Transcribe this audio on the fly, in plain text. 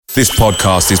This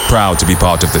podcast is proud to be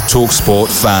part of the TalkSport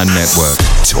Fan Network.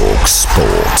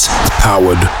 TalkSport.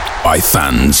 Powered by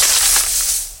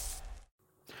fans.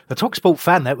 The TalkSport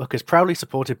Fan Network is proudly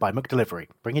supported by McDelivery,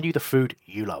 bringing you the food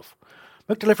you love.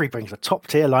 McDelivery brings a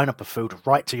top-tier lineup of food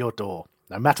right to your door.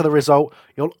 No matter the result,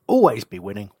 you'll always be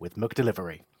winning with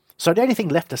McDelivery. So the only thing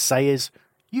left to say is,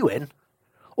 you in?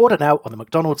 Order now on the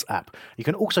McDonald's app. You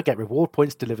can also get reward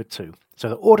points delivered too. So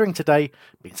that ordering today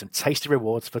means some tasty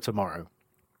rewards for tomorrow.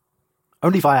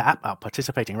 Only via app at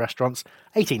participating restaurants.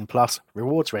 18 plus.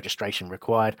 Rewards registration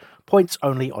required. Points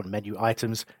only on menu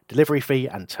items. Delivery fee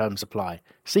and terms apply.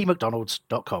 See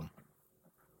mcdonalds.com.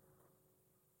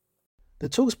 The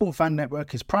TalkSport Fan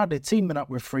Network is proudly teaming up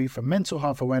with Free for Mental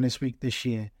Health Awareness Week this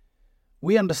year.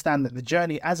 We understand that the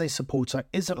journey as a supporter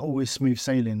isn't always smooth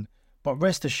sailing, but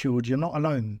rest assured you're not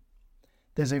alone.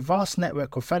 There's a vast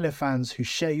network of fellow fans who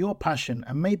share your passion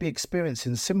and may be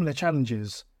experiencing similar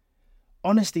challenges.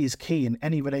 Honesty is key in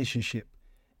any relationship.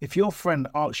 If your friend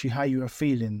asks you how you are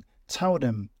feeling, tell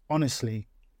them honestly.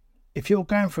 If you're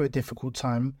going through a difficult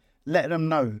time, let them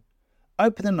know.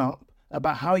 Opening up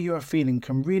about how you are feeling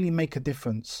can really make a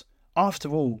difference. After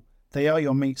all, they are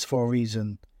your mates for a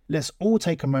reason. Let's all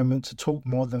take a moment to talk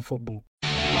more than football.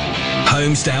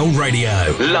 Homesdale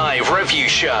Radio, live review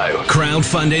show.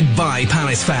 Crowdfunded by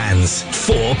Palace fans,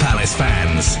 for Palace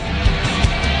fans.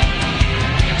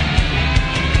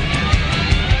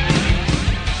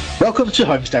 Welcome to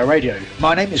Homesdale Radio.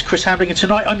 My name is Chris Hambling and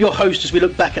tonight I'm your host as we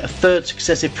look back at a third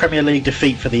successive Premier League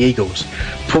defeat for the Eagles.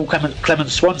 Paul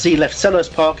Clement Swansea left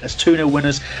Selhurst Park as 2-0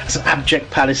 winners as an abject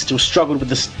Palace still struggled with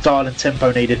the style and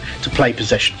tempo needed to play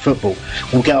possession football.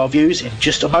 We'll get our views in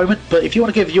just a moment, but if you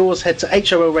want to give yours, head to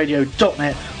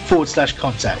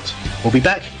holradio.net/contact. We'll be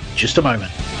back in just a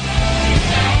moment.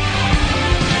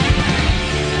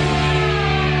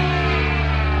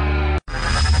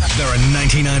 There are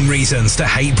 99 reasons to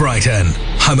hate Brighton.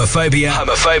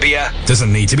 Homophobia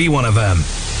doesn't need to be one of them.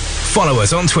 Follow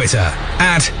us on Twitter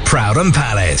at Proud and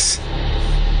Palace.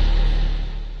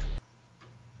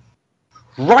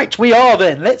 Right, we are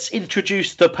then. Let's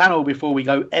introduce the panel before we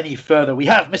go any further. We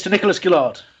have Mr. Nicholas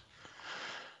Gillard.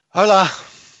 Hola.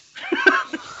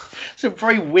 It's a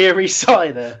very weary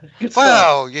sigh there. Good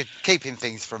well, you're keeping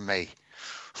things from me.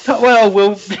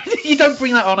 Well, you don't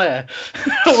bring that on air.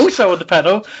 Also on the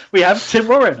panel, we have Tim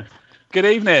Warren. Good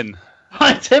evening.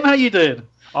 Hi, Tim. How you doing?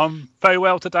 I'm very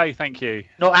well today, thank you.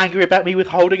 Not angry about me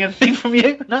withholding anything from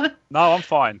you? No, I'm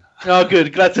fine. Oh,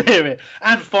 good. Glad to hear it.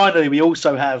 And finally, we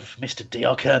also have Mr.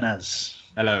 DR Kernaz.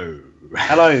 Hello.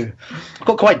 I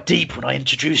got quite deep when I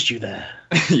introduced you there.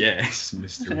 Yes,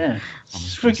 Mr. Yeah,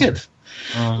 it's very good.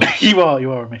 You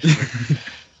are a mystery.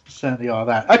 Certainly are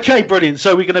that. Okay, brilliant.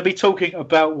 So we're going to be talking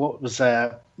about what was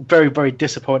a very, very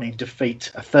disappointing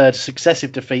defeat, a third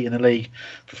successive defeat in the league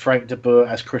for Frank de Boer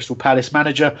as Crystal Palace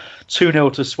manager,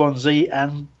 2-0 to Swansea.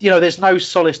 And, there's no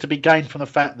solace to be gained from the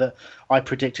fact that I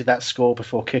predicted that score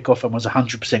before kickoff and was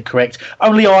 100% correct.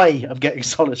 Only I am getting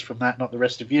solace from that, not the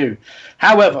rest of you.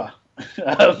 However,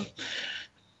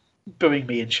 booing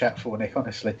me in chat for Nick,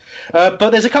 honestly.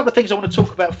 But there's a couple of things I want to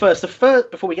talk about first. The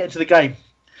first, before we get into the game,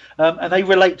 and they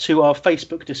relate to our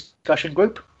Facebook discussion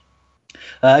group.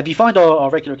 If you find our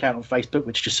regular account on Facebook,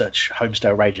 which just search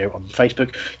Homesdale Radio on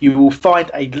Facebook, you will find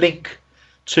a link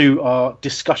to our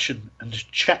discussion and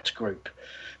chat group.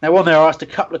 Now, on there, I asked a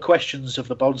couple of questions of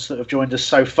the bonds that have joined us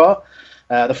so far.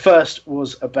 The first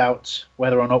was about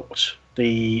whether or not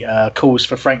the calls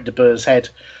for Frank de Boer's head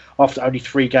after only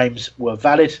 3 games were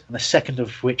valid, and the second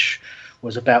of which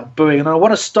was about booing. And I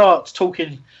want to start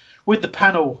talking with the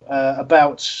panel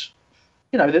about,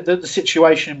 the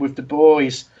situation with the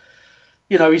boys.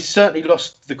 He's certainly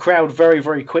lost the crowd very,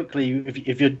 very quickly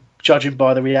if you're judging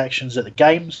by the reactions at the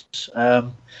games.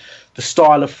 The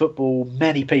style of football,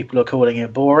 many people are calling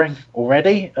it boring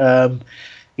already.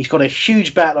 He's got a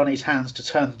huge battle on his hands to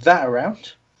turn that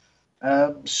around.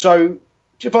 So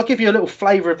if I give you a little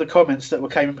flavour of the comments that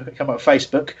come up on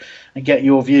Facebook and get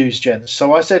your views, gents.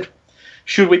 So I said,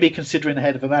 should we be considering the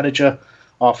head of a manager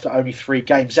after only 3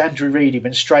 games? Andrew Reid, he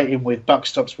went straight in with buck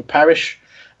stops with Parish.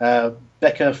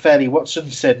 Becca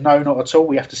Fairley-Watson said, no, not at all.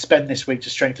 We have to spend this week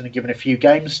to strengthen and give it a few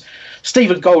games.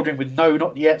 Stephen Goldring with no,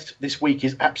 not yet. This week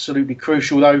is absolutely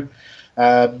crucial, though.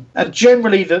 And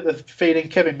generally, the feeling,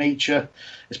 Kevin Meacher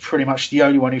is pretty much the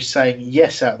only one who's saying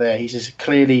yes out there. He's as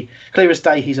clear as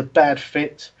day he's a bad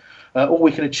fit. All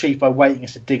we can achieve by waiting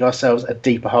is to dig ourselves a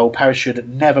deeper hole. Paris should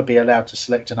never be allowed to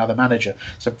select another manager.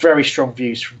 So very strong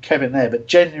views from Kevin there. But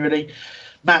generally,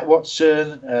 Matt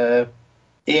Watson,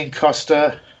 Ian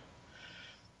Costa,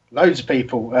 loads of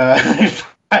people. In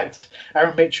fact,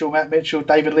 Aaron Mitchell, Matt Mitchell,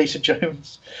 David Lisa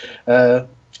Jones,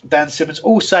 Dan Simmons,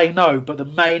 all saying no. But the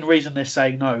main reason they're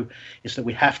saying no is that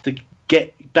we have to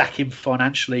get back him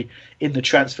financially in the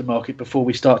transfer market before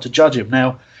we start to judge him.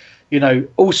 Now,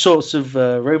 all sorts of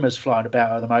rumours flying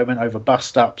about at the moment over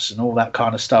bust-ups and all that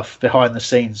kind of stuff behind the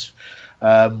scenes,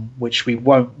 which we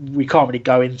can't really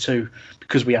go into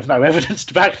because we have no evidence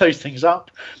to back those things up.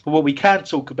 But what we can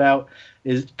talk about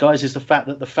is the fact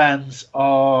that the fans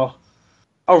are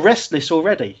restless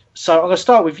already. So I'm going to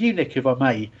start with you, Nick, if I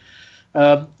may.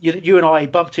 You and I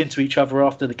bumped into each other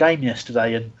after the game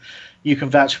yesterday, and you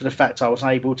can vouch for the fact I was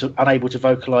unable to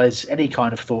vocalise any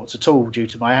kind of thoughts at all due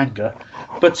to my anger.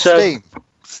 But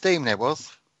steam there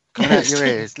was coming out your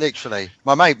ears, literally.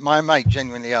 My mate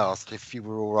genuinely asked if you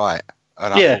were all right,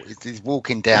 and I thought he's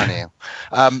walking down here.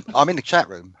 I'm in the chat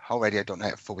room,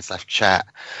 wholeradio.net/chat.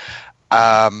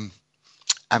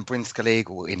 And Brinskull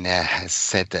Eagle in there has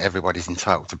said that everybody's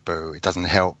entitled to boo. It doesn't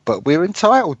help, but we're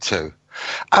entitled to.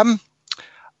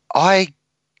 I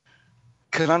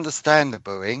can understand the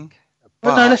booing.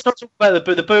 But no, let's not talk about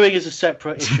the booing is a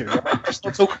separate issue. Right? Let's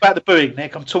not talk about the booing,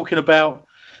 Nick. I'm talking about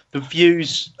the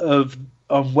views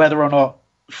on whether or not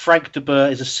Frank de Boer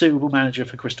is a suitable manager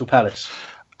for Crystal Palace.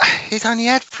 He's only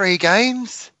had 3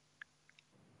 games.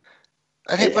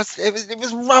 And it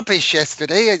was rubbish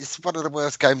yesterday. It's one of the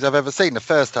worst games I've ever seen, the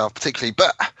first half particularly.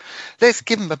 But let's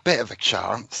give him a bit of a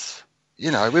chance.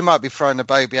 We might be throwing the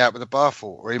baby out with the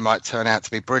bathwater, or he might turn out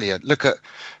to be brilliant. Look at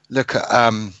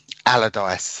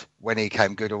Allardyce. When he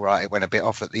came good, all right, it went a bit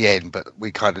off at the end, but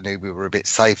we kind of knew we were a bit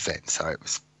safe then, so it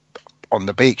was on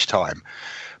the beach time.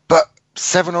 But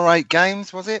 7 or 8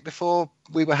 games, was it, before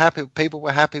we were happy? People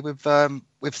were happy with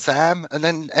Sam, and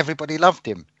then everybody loved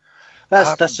him.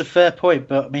 That's a fair point,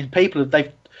 but I mean, people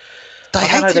they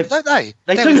hate him, don't they?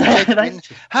 They do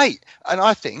hate, and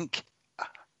I think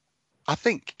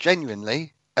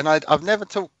genuinely, and I've never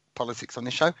talked politics on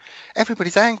this show.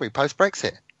 Everybody's angry post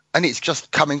Brexit. And it's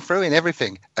just coming through in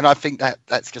everything, and I think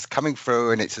that's just coming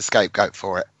through, and it's a scapegoat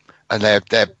for it, and they're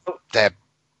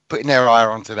putting their eye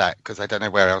onto that because they don't know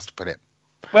where else to put it.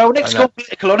 Well, Nick's got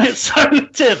political on it, so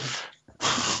Tim.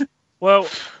 Well,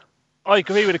 I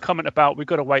agree with the comment about we've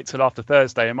got to wait till after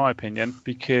Thursday, in my opinion,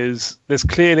 because there's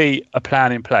clearly a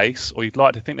plan in place, or you'd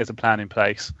like to think there's a plan in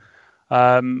place.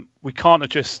 We can't have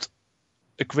just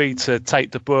agreed to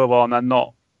take de Boer on and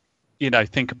not,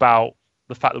 think about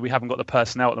the fact that we haven't got the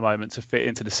personnel at the moment to fit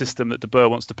into the system that de Boer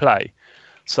wants to play.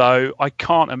 So I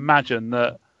can't imagine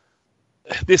that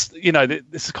this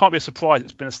can't be a surprise.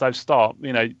 It's been a slow start.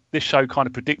 This show kind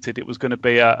of predicted it was going to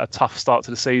be a tough start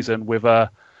to the season with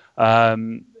a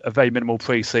very minimal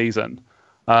pre-season.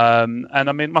 And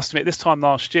I mean, must admit, this time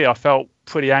last year, I felt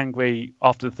pretty angry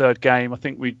after the 3rd game. I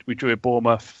think we drew at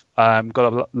Bournemouth,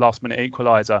 got a last-minute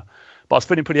equaliser. But I was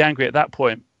feeling pretty angry at that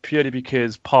point, purely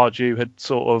because Pardew had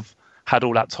sort of had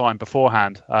all that time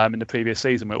beforehand in the previous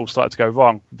season where it all started to go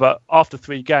wrong. But after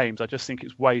 3 games, I just think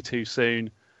it's way too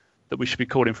soon that we should be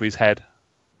calling for his head.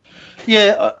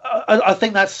 Yeah, I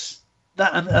think that's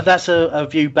a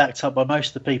view backed up by most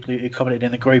of the people who commented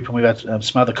in the group, and we've had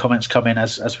some other comments come in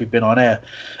as we've been on air.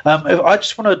 I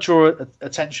just want to draw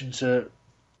attention to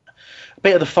a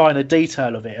bit of the finer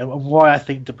detail of it and why I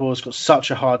think de Boer's got such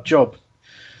a hard job.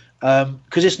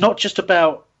 Because it's not just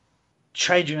about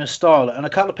changing a style, and a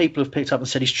couple of people have picked up and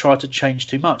said he's tried to change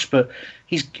too much, but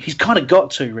he's kind of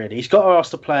got to, really. He's got to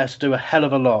ask the players to do a hell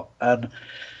of a lot, and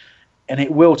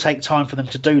it will take time for them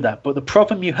to do that. But the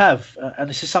problem you have, and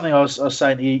this is something I was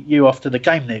saying to you after the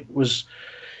game, Nick, was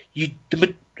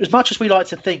as much as we like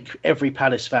to think every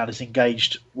Palace fan is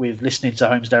engaged with listening to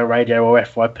Holmesdale Radio or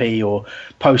FYP or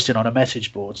posting on a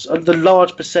message boards, a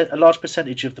large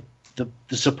percentage of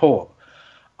the support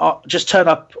just turn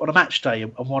up on a match day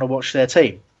and want to watch their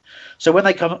team. So when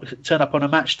they turn up on a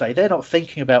match day, they're not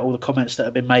thinking about all the comments that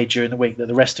have been made during the week that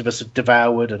the rest of us have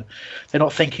devoured, and they're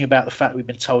not thinking about the fact we've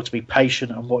been told to be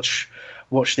patient and watch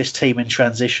this team in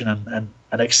transition and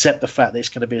accept the fact that it's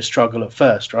going to be a struggle at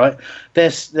first, right? They're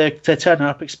turning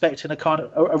up expecting a kind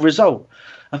of a result,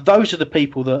 and those are the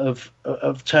people that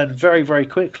have turned very, very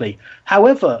quickly.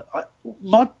 However,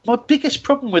 my biggest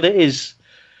problem with it is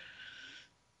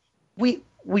we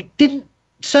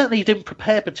certainly didn't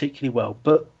prepare particularly well,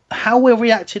 but how we're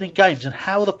reacting in games and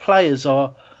how the players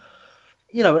are,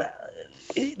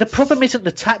 the problem isn't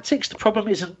the tactics, the problem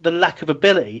isn't the lack of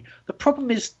ability, the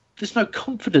problem is there's no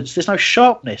confidence, there's no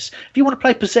sharpness. If you want to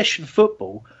play possession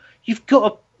football, you've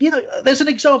got to, there's an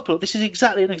example, this is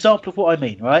exactly an example of what I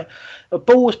mean, right? A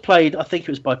ball was played, I think it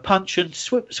was by Punchin,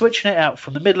 switching it out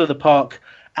from the middle of the park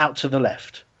out to the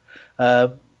left,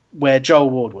 where Joel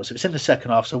Ward was. It was in the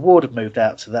second half, so Ward had moved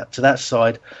out to that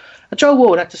side, And Joel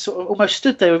Ward had to sort of almost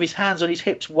stood there with his hands on his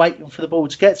hips waiting for the ball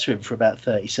to get to him for about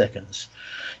 30 seconds.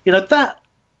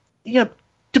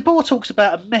 De Boer talks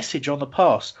about a message on the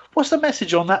pass. What's the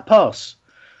message on that pass?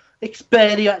 It's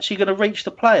barely actually going to reach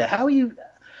the player. How are you...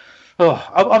 Oh,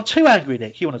 I'm too angry,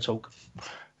 Nick. You want to talk?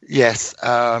 Yes.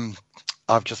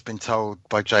 I've just been told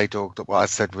by J-Dog that what I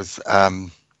said was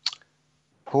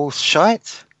horse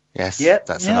shite. Yes,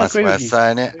 that's a nice way of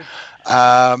saying it.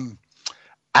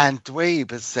 And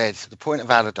Dweeb has said the point of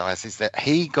Allardyce is that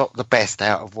he got the best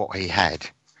out of what he had.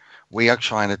 We are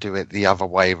trying to do it the other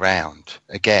way round,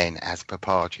 again, as per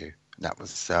Pardew. That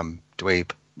was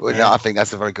Dweeb. Well, yeah. I think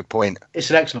that's a very good point. It's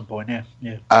an excellent point, yeah.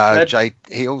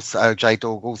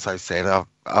 J-Dog also said,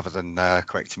 other than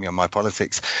correcting me on my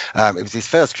politics, it was his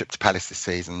first trip to Palace this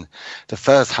season. The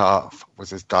first half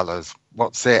was as dull as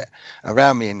what's it?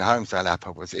 Around me in the Holmesdale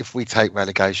Apple was, if we take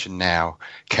relegation now,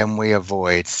 can we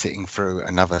avoid sitting through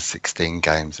another 16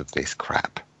 games of this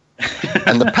crap?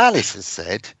 And the Palace has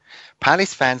said,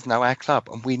 Palace fans know our club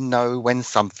and we know when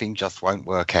something just won't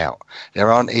work out.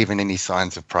 There aren't even any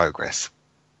signs of progress.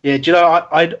 Yeah, do you know,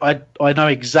 I know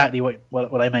exactly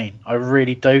what I mean. I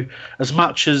really do. As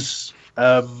much as...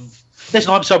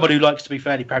 listen, I'm someone who likes to be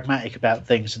fairly pragmatic about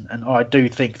things, and I do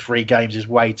think 3 games is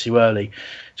way too early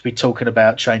to be talking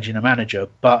about changing a manager.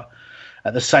 But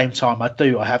at the same time, I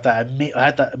had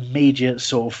that immediate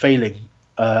sort of feeling,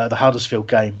 the Huddersfield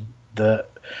game,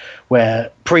 where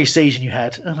pre-season you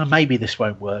had, maybe this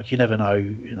won't work. You never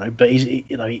know, But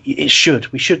we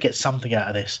should get something out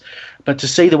of this. But to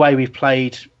see the way we've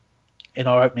played in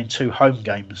our opening 2 home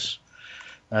games,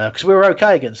 because we were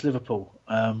okay against Liverpool.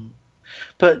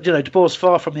 But De Boer's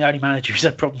far from the only manager who's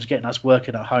had problems getting us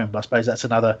working at home. But I suppose that's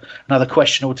another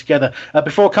question altogether.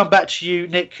 Before I come back to you,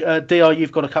 Nick, DR,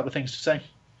 you've got a couple of things to say.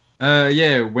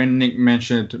 When Nick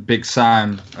mentioned Big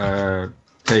Sam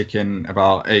taking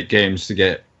about 8 games to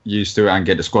get used to it and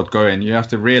get the squad going, you have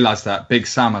to realise that Big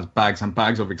Sam has bags and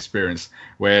bags of experience,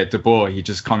 where De Boer, he's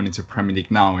just coming into Premier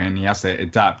League now and he has to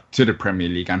adapt to the Premier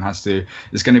League and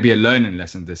it's going to be a learning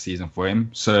lesson this season for him.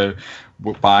 So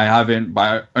by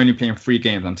only playing 3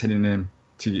 games, I'm telling him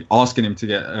asking him to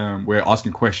get we're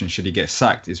asking questions, should he get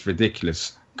sacked, is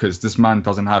ridiculous, because this man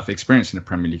doesn't have experience in the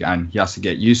Premier League and he has to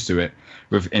get used to it.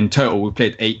 In total, we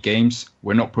played 8 games.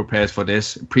 We're not prepared for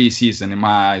this. Pre-season, in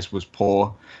my eyes, was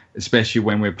poor, especially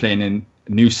when we're playing in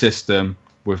a new system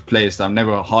with players that have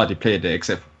never hardly played it,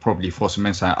 except probably Fosu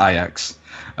Mensah at Ajax.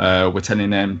 We're telling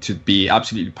them to be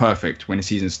absolutely perfect when the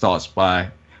season starts by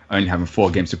only having 4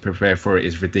 games to prepare for it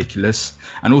is ridiculous.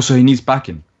 And also, he needs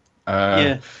backing.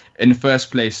 In the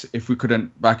first place, if we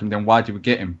couldn't back him, then why did we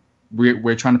get him?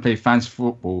 We're trying to play fancy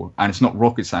football, and it's not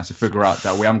rocket science to figure out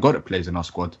that we haven't got players in our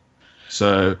squad.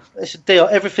 So, Dale,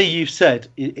 everything you've said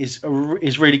is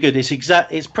really good.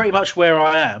 It's pretty much where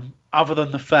I am, other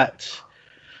than the fact.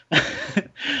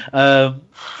 Do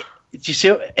you see?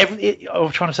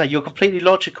 I'm trying to say you're completely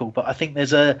logical, but I think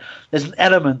there's an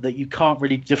element that you can't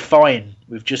really define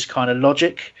with just kind of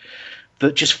logic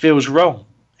that just feels wrong.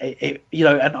 And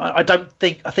I don't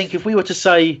think. I think if we were to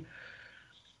say.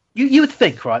 You would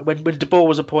think, right, when De Boer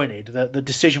was appointed, that the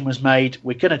decision was made,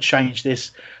 we're going to change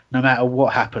this no matter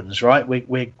what happens, right?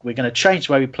 We're going to change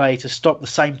the way we play to stop the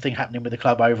same thing happening with the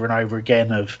club over and over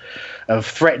again of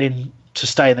threatening to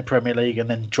stay in the Premier League and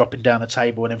then dropping down the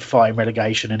table and then fighting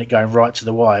relegation and it going right to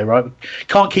the wire, right? We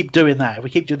can't keep doing that. If we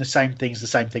keep doing the same things, the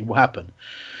same thing will happen.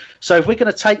 So if we're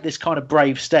going to take this kind of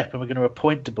brave step and we're going to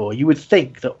appoint De Boer, you would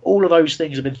think that all of those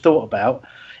things have been thought about,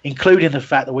 including the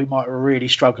fact that we might really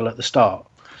struggle at the start.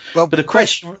 Well, but the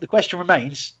question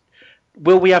remains: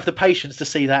 will we have the patience to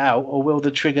see that out, or will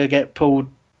the trigger get pulled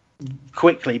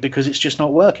quickly because it's just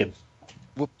not working?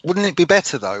 Well, wouldn't it be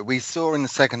better though? We saw in the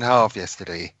second half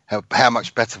yesterday how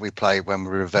much better we played when we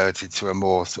reverted to a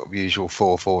more sort of usual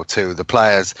 4-4-2. The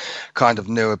players kind of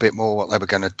knew a bit more what they were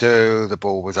going to do. The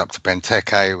ball was up to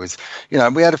Benteke.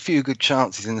 We had a few good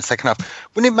chances in the second half.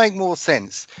 Wouldn't it make more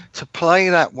sense to play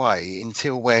that way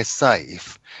until we're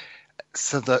safe?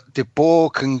 So that De Boer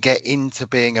can get into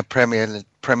being a Premier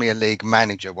League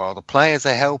manager while the players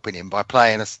are helping him by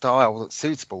playing a style that's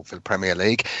suitable for the Premier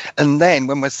League. And then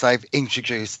when we're safe,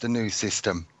 introduce the new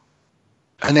system.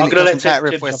 And then it doesn't matter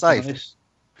if we're safe.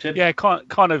 Yeah,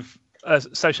 kind of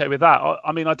associated with that.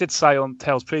 I mean, I did say on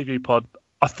Tails Preview Pod,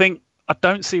 I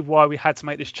don't see why we had to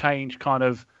make this change kind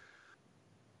of,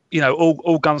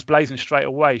 all guns blazing straight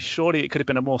away. Surely it could have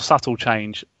been a more subtle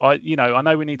change. I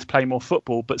know we need to play more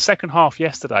football, but second half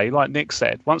yesterday, like Nick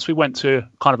said, once we went to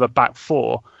kind of a back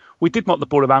 4, we did knock the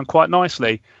ball around quite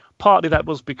nicely. Partly that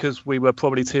was because we were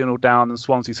probably 2-0 down and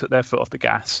Swansea took their foot off the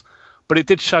gas. But it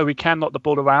did show we can knock the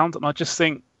ball around. And I just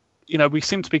think, we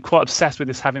seem to be quite obsessed with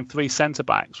this having 3 centre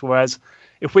backs, whereas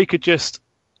if we could just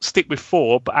stick with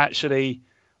 4, but actually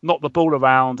knock the ball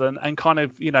around and kind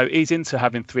of, ease into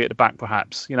having 3 at the back,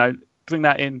 perhaps, bring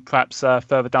that in perhaps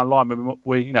further down the line when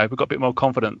we've got a bit more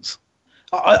confidence.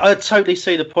 I totally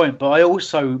see the point, but I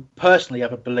also personally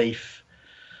have a belief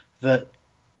that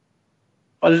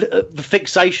the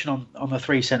fixation on the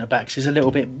 3 centre-backs is a little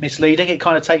bit misleading. It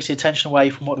kind of takes the attention away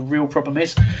from what the real problem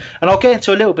is. And I'll get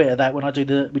into a little bit of that when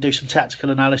we do some tactical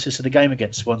analysis of the game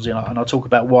against Swansea, and I'll talk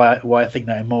about why I think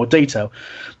that in more detail.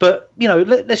 But,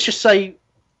 let's just say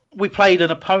we played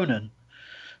an opponent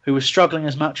who was struggling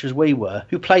as much as we were,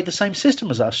 who played the same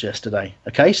system as us yesterday.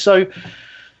 Okay, so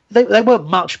they weren't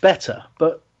much better,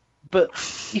 but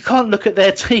you can't look at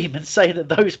their team and say that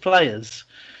those players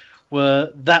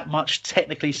were that much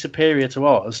technically superior to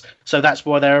ours, so that's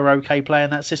why they were okay playing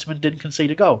that system and didn't concede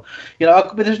a goal.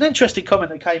 There's an interesting comment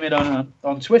that came in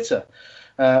on Twitter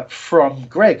from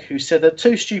Greg, who said that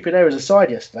 2 stupid errors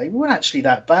aside yesterday weren't actually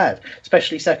that bad,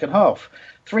 especially second half.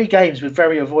 3 games with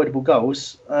very avoidable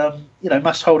goals,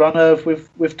 must hold our nerve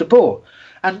with De Boer.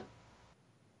 And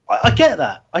I get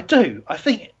that. I do. I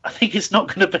think it's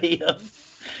not going to be...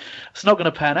 It's not going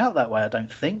to pan out that way, I don't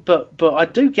think. But I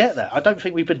do get that. I don't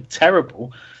think we've been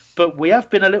terrible, but we have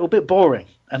been a little bit boring,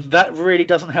 and that really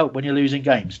doesn't help when you're losing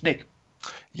games. Nick?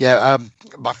 Yeah,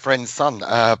 my friend's son,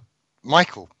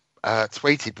 Michael,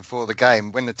 tweeted before the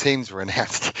game when the teams were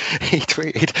announced. He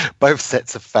tweeted, "Both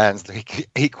sets of fans look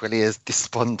equally as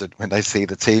despondent when they see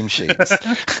the team sheets."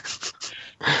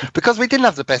 Because we didn't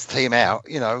have the best team out,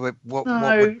 what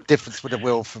difference would a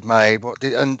Wilf have made?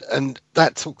 And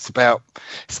that talks about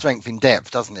strength in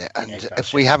depth, doesn't it? And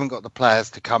if we haven't got the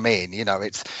players to come in,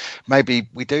 it's maybe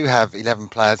we do have 11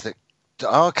 players that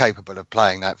are capable of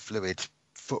playing that fluid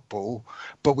football,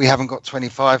 but we haven't got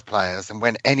 25 players. And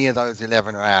when any of those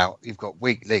 11 are out, you've got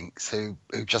weak links who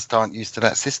just aren't used to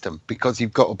that system, because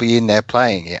you've got to be in there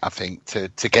playing it, I think,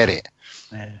 to get it.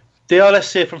 Yeah. DR, let's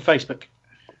see it from Facebook.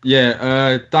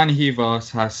 Yeah, Danny Hivas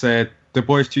has said the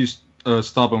boy's too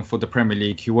stubborn for the Premier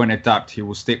League. He won't adapt. He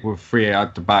will stick with 3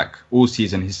 at the back all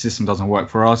season. His system doesn't work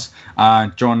for us.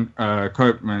 And John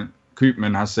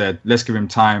Koopman has said, let's give him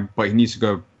time, but he needs to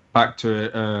go back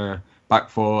to back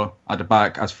 4 at the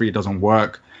back, as 3 doesn't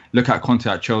work. Look at Conte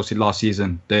at Chelsea last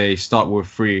season. They start with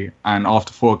 3, and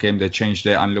after 4 games they changed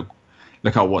it, and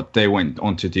look at what they went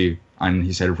on to do. And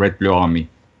he said Red Blue Army.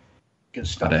 Good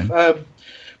stuff.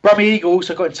 Brummy Eagle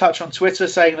also got in touch on Twitter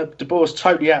saying that De Boer's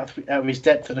totally out of his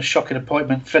depth and a shocking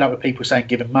appointment, fed up with people saying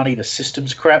give him money, the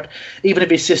system's crap. Even if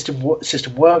his system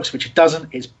works, which it doesn't,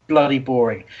 it's bloody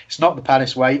boring. It's not the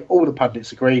Palace way. All the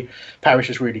pundits agree. Parish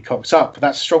has really cocked up. But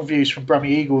that's strong views from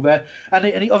Brummy Eagle there. And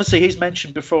obviously he's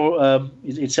mentioned before,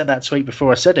 he'd sent that tweet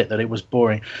before I said it, that it was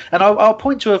boring. And I'll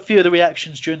point to a few of the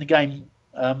reactions during the game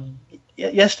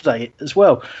yesterday as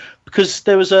well, because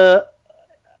there was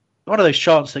one of those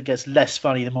chants that gets less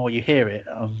funny the more you hear it.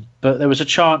 But there was a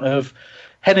chant of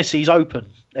Hennessy's open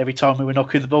every time we were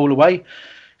knocking the ball away,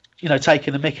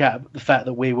 taking the mick out of the fact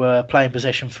that we were playing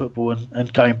possession football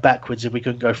and going backwards if we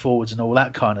couldn't go forwards and all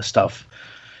that kind of stuff.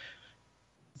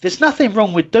 There's nothing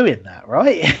wrong with doing that,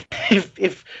 right?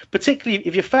 if particularly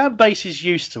if your fan base is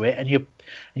used to it and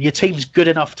your team's good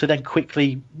enough to then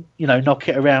quickly, knock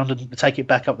it around and take it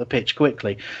back up the pitch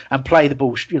quickly and play the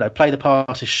ball, play the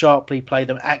passes sharply, play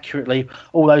them accurately,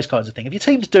 all those kinds of things. If your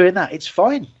team's doing that, it's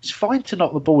fine. It's fine to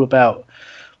knock the ball about.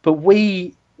 But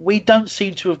we don't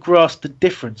seem to have grasped the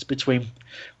difference between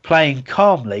playing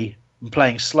calmly and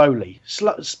playing slowly.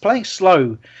 Playing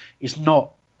slow is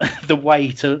not the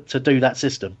way to do that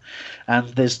system, and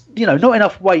there's not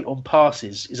enough weight on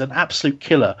passes is an absolute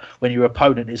killer when your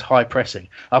opponent is high pressing.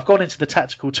 I've gone into the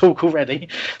tactical talk already,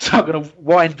 so I'm going to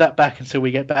wind that back until we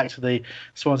get back to the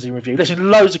Swansea review. Listen,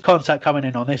 loads of contact coming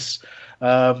in on this,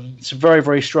 some very,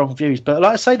 very strong views, but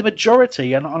like I say, the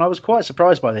majority, and I was quite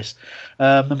surprised by this,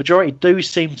 the majority do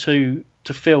seem to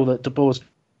feel that De Boer's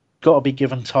got to be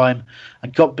given time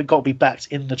and got to be backed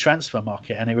in the transfer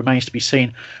market, and it remains to be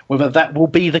seen whether that will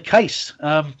be the case.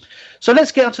 So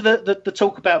let's get on to the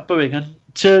talk about booing, and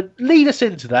to lead us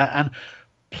into that, and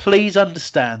please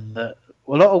understand that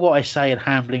a lot of what I say in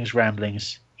Hamblings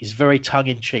Ramblings is very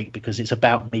tongue-in-cheek because it's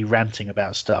about me ranting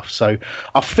about stuff. So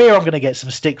I fear I'm going to get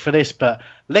some stick for this, but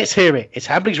let's hear it. It's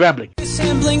Hamblings Rambling. This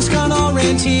Hambling's gone all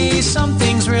ranty,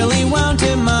 something's really wound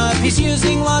him up. He's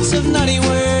using lots of nutty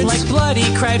words, like bloody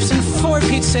cripes, and for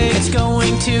Pete's sake, it's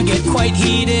going to get quite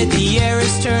heated. The air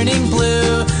is turning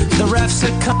blue, the refs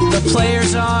are the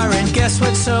players are, and guess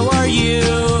what, so are you.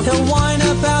 He'll whine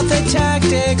about the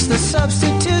tactics, the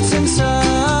substitutes and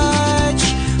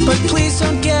such, But please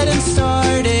don't get him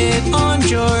started on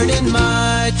Jordan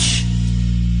Much.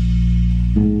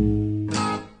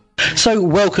 So,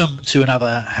 welcome to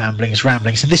another Hamblings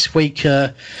Ramblings. And this week,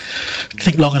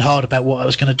 think long and hard about what I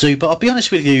was going to do. But I'll be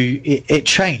honest with you, it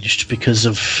changed because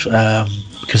of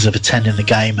attending the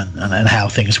game and how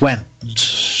things went.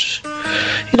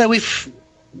 And, with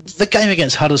the game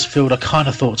against Huddersfield, I kind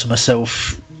of thought to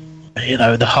myself,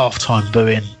 the half-time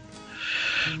booing,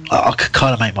 I could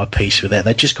kind of make my peace with it.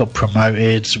 They just got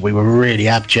promoted. We were really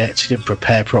abject. Didn't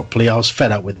prepare properly. I was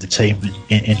fed up with the team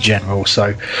in general.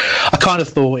 So I kind of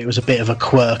thought it was a bit of a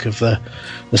quirk of the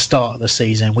start of the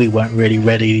season. We weren't really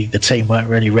ready. The team weren't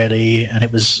really ready, and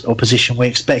it was opposition we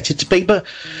expected to be. But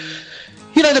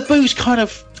the Boos kind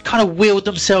of wheeled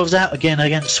themselves out again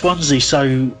against Swansea.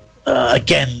 So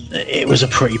again, it was a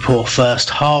pretty poor first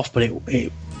half, but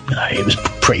it was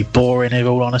pretty boring in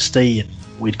all honesty. And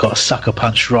we'd got a sucker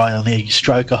punch right on the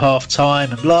stroke of half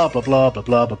time and blah blah blah blah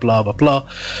blah blah blah blah blah.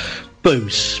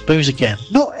 Boos again.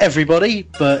 Not everybody,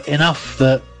 but enough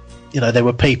that there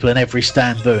were people in every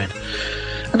stand booing.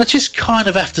 And I just kind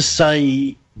of have to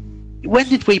say, when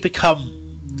did we become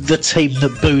the team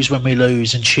that boos when we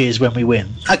lose and cheers when we win?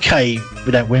 Okay,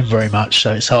 we don't win very much,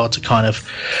 so it's hard to kind of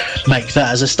make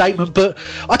that as a statement, but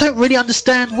I don't really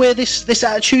understand where this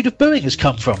attitude of booing has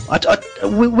come from.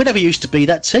 We never used to be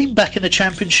that team back in the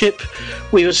Championship.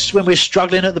 When we were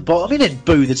struggling at the bottom, we didn't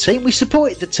boo the team, we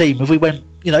supported the team. If we went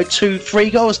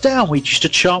 2-3 goals down, we used to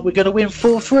chant we're going to win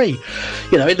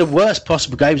 4-3. In the worst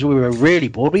possible games where we were really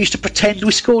bored, we used to pretend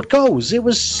we scored goals. It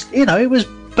was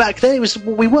back then, it was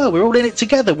what we were. We were all in it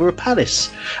together. We were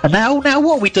Palace. And now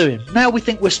what are we doing? Now we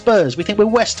think we're Spurs. We think we're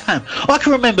West Ham. I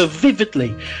can remember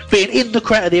vividly being in the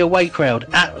crowd of the away crowd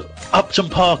at Upton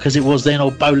Park, as it was then,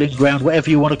 or Bowling Ground, whatever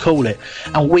you want to call it.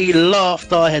 And we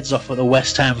laughed our heads off at the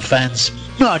West Ham fans,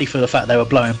 not only for the fact they were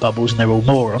blowing bubbles and they're all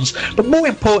morons, but more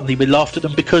importantly, we laughed at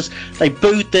them because they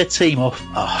booed their team off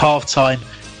at half-time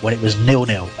when it was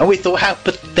 0-0. And we thought, how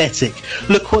pathetic.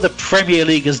 Look what the Premier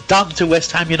League has done to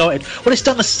West Ham United. Well, it's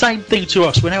done the same thing to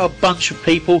us. We're now a bunch of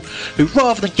people who,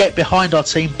 rather than get behind our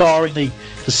team, barring the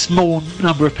small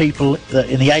number of people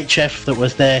in the HF that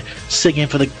was there singing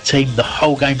for the team the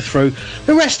whole game through,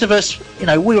 the rest of us,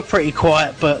 we were pretty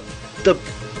quiet, but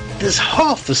there's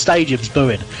half the stadium's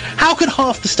booing. How can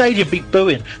half the stadium be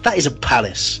booing? That isn't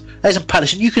Palace. That isn't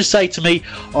Palace. And you can say to me,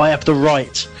 I have the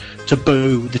right to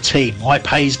boo the team. I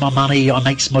pays my money, I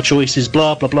makes my choices,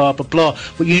 blah, blah, blah, blah, blah.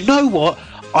 Well, you know what?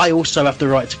 I also have the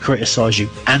right to criticise you,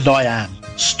 and I am.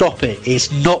 Stop it.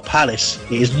 It's not Palace.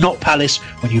 It is not Palace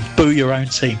when you boo your own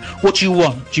team. What do you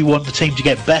want? Do you want the team to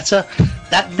get better?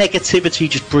 That negativity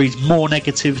just breeds more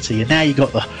negativity, and now you've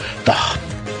got the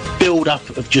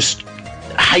build-up of just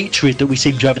hatred that we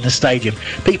seem to have in the stadium.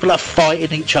 People are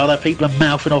fighting each other, people are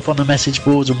mouthing off on the message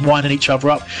boards and winding each other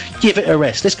up. Give it a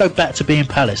rest. Let's go back to being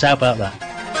Palace. How about that?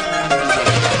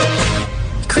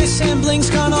 Chris Hambling's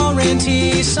gone all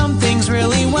ranty, something's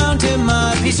really wound him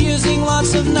up. He's using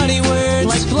lots of nutty words,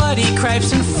 like bloody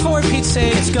cripes and for Pete's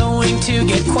sake. It's going to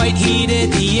get quite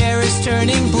heated, the air is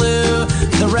turning blue.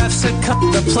 The refs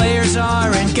are the players are,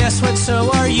 and guess what,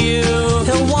 so are you.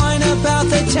 He'll whine about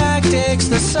the tactics,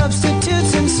 the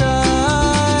substitutes and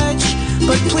such,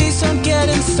 but please don't get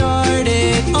him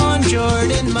started on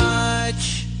Jordan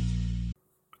Much.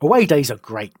 Away days are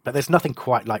great, but there's nothing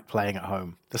quite like playing at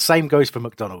home. The same goes for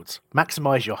McDonald's.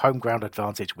 Maximise your home ground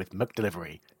advantage with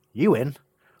McDelivery. You in?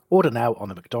 Order now on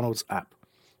the McDonald's app.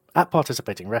 At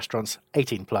participating restaurants,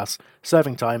 18 plus,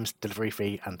 serving times, delivery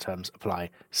fee and terms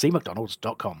apply. See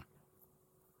mcdonalds.com.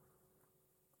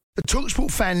 The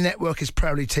TalkSport Fan Network is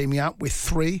proudly teaming up with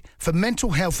 3 for Mental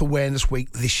Health Awareness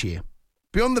Week this year.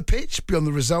 Beyond the pitch, beyond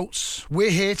the results,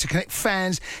 we're here to connect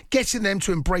fans, getting them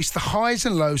to embrace the highs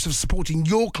and lows of supporting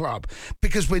your club,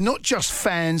 because we're not just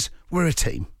fans, we're a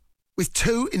team. With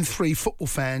 2 in 3 football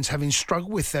fans having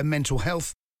struggled with their mental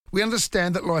health, we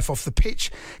understand that life off the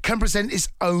pitch can present its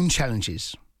own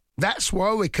challenges. That's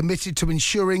why we're committed to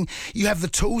ensuring you have the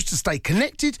tools to stay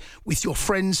connected with your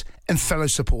friends and fellow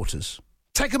supporters.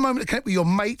 Take a moment to connect with your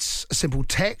mates. A simple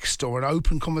text or an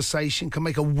open conversation can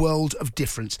make a world of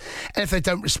difference. And if they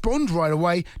don't respond right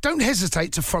away, don't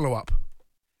hesitate to follow up.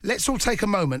 Let's all take a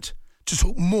moment to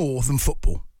talk more than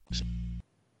football.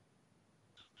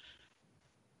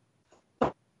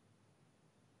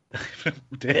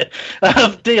 Dear,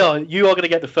 you are going to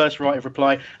get the first right of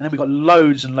reply, and then we've got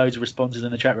loads and loads of responses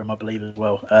in the chat room, I believe, as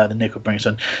well. The Nick will bring us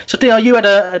on. So, Dr, you had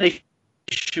an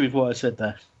issue with what I said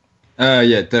there.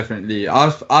 Yeah, definitely.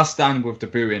 I stand with the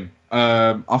booing.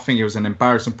 I think it was an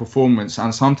embarrassing performance,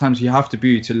 and sometimes you have to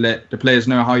boo to let the players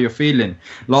know how you're feeling.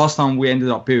 Last time we ended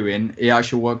up booing, it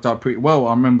actually worked out pretty well.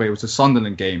 I remember it was a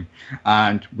Sunderland game,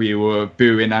 and we were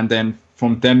booing, and then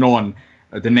from then on,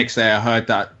 the next day I heard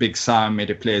that Big Sam made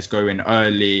the players go in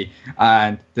early,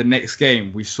 and the next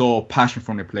game we saw passion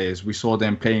from the players. We saw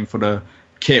them playing for the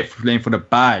kit, playing for the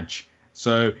badge.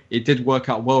 So it did work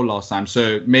out well last time.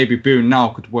 So maybe booing now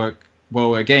could work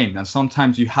well again. And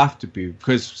sometimes you have to boo,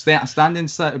 because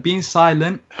being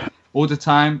silent all the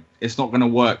time, it's not going to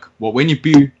work. Well, when you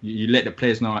boo, you let the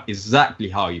players know exactly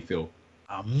how you feel.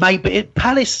 Mate, but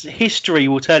Palace history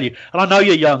will tell you, and I know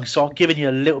you're young, so I'm giving you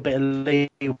a little bit of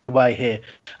leeway here.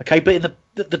 Okay, but in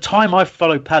the time I've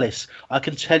followed Palace, I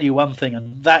can tell you one thing,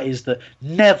 and that is that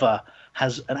never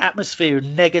has an atmosphere of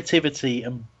negativity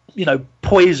and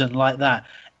poison like that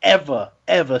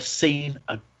ever seen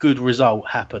a good result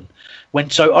happen.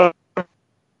 So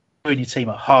in your team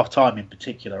at half time in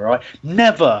particular, right?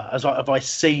 Never have I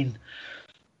seen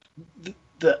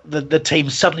the team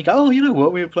suddenly go, oh, you know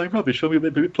what, we were playing rubbish, we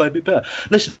play a bit better.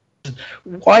 Listen,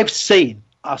 I've seen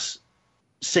us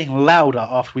sing louder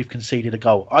after we've conceded a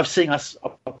goal. I've seen us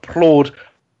applaud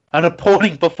an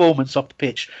appalling performance off the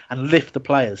pitch and lift the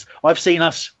players. I've seen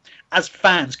us as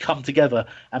fans come together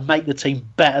and make the team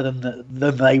better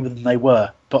than they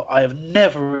were. But I have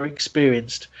never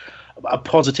experienced a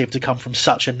positive to come from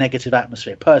such a negative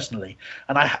atmosphere personally,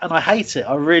 and I hate it.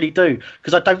 I really do,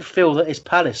 because I don't feel that it's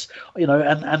Palace,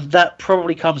 and that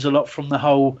probably comes a lot from the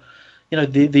whole,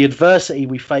 the adversity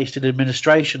we faced in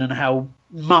administration and how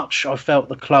much I felt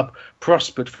the club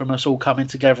prospered from us all coming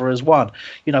together as one.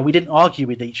 We didn't argue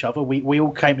with each other. We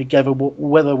all came together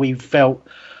whether we felt,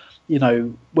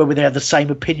 whether they had the same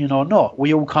opinion or not.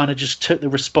 We all kind of just took the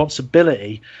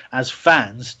responsibility as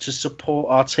fans to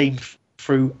support our team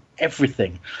through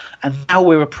everything. And now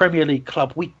we're a Premier League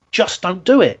club. We just don't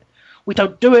do it. We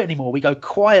don't do it anymore. We go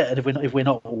quiet if we're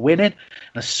not winning.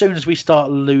 And as soon as we start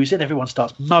losing, everyone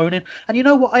starts moaning. And you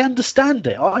know what? I understand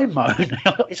it. I moan.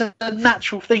 It's a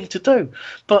natural thing to do.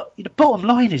 But the bottom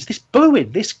line is this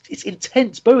booing. It's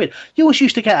intense booing. You always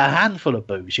used to get a handful of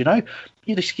boos, You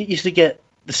used to get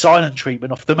the silent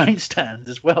treatment off the main stand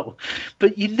as well.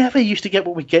 But you never used to get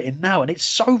what we're getting now. And it's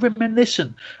so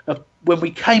reminiscent of when we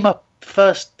came up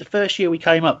the first year we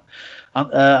came up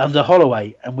under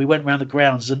Holloway, and we went around the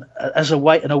grounds and as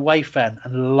an away fan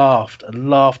and laughed at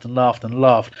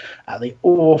the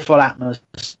awful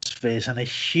atmospheres and the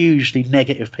hugely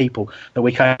negative people that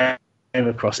we came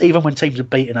across. Even when teams were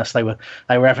beating us, they were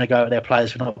having a go at their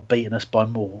players for not beating us by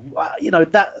more.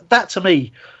 That to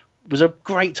me was a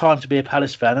great time to be a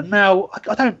Palace fan, and now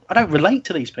I don't relate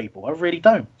to these people. I really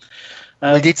don't.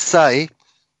 We did say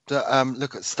that,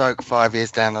 look at Stoke 5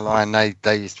 years down the line.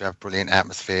 They used to have brilliant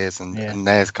atmospheres, and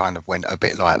theirs kind of went a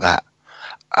bit like that.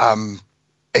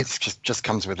 It's just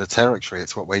comes with the territory.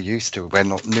 It's what we're used to. We're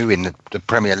not new in the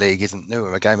Premier League. Isn't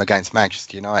new. A game against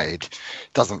Manchester United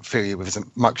doesn't fill you with as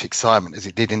much excitement as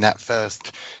it did in that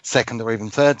first, second, or even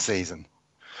third season.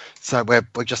 So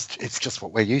it's just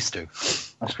what we're used to.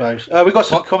 I suppose we've got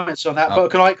some comments on that, but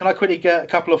can I quickly get a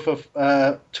couple of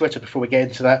Twitter before we get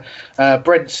into that?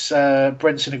 Brent's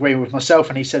in agreement with myself,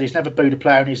 and he said he's never booed a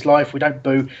player in his life. We don't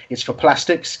boo; it's for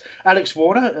plastics. Alex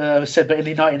Warner said that in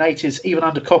the 1980s, even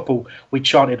under Koppel, we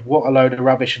chanted "What a load of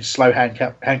rubbish" and slow hand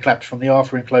claps from the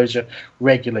Arthur enclosure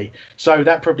regularly. So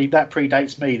that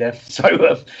predates me then.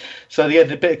 So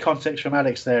the bit of context from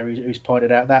Alex there, who's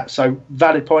pointed out that. So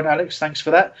valid point, Alex. Thanks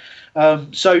for that.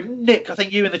 So Nick, I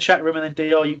think you in the chat room, and then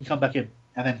DR, you can come back in,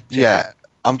 and then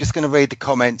I'm just going to read the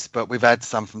comments, but we've had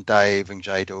some from Dave and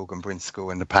J Dog and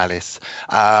Brinskull and the Palace.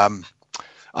 I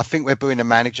think we're booing the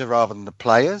manager rather than the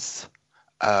players.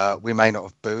 We may not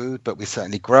have booed, but we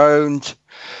certainly groaned.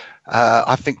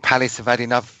 I think Palace have had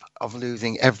enough of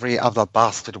losing every other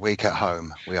bastard week at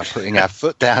home. We are putting our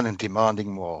foot down and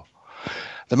demanding more.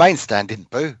 The main stand didn't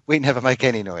boo. We never make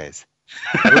any noise.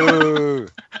 Boo.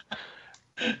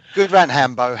 Good rant,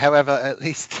 Hambo. However, at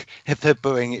least if they're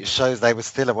booing, it shows they were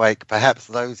still awake. Perhaps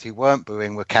those who weren't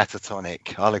booing were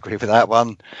catatonic. I'll agree with that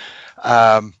one.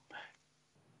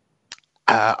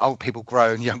 Old people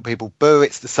groan, young people boo.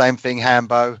 It's the same thing,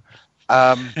 Hambo.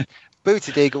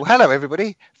 Booted Eagle. Hello,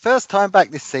 everybody. First time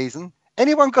back this season.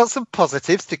 Anyone got some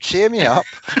positives to cheer me up?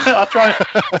 I'll try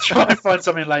and find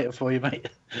something later for you, mate.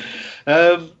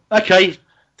 Okay,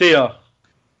 DR.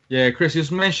 Yeah, Chris, you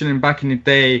was mentioning back in the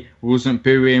day, we wasn't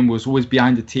booing, we was always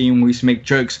behind the team, we used to make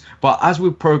jokes. But as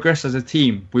we progress as a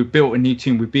team, we've built a new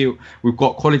team, we've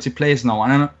got quality players now.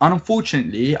 And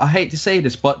unfortunately, I hate to say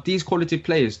this, but these quality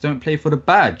players don't play for the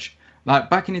badge. Like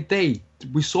back in the day,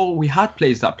 we had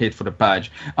players that played for the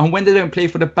badge, and when they don't play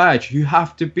for the badge, you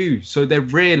have to boo. So they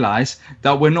realise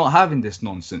that we're not having this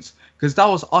nonsense, because that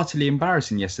was utterly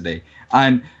embarrassing yesterday.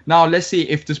 And now let's see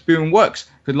if this booing works,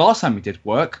 because last time it did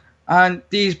work. And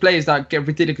these players that get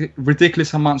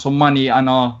ridiculous amounts of money and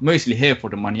are mostly here for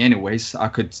the money anyways,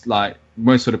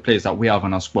 most of the players that we have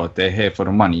on our squad, they're here for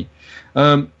the money.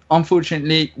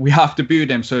 Unfortunately, we have to boo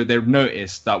them so they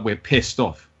notice that we're pissed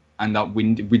off and that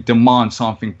we demand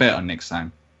something better next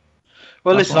time.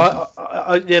 Well, listen,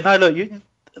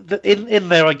 in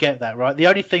there I get that, right? The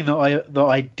only thing that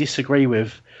I disagree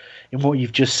with in what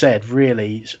you've just said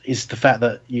really is the fact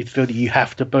that you feel that you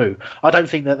have to boo. I don't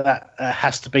think that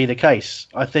has to be the case.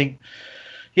 I think,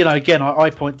 again, I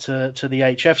point to the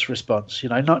HF's response.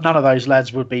 None of those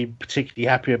lads would be particularly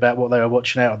happy about what they were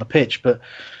watching out on the pitch, but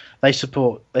they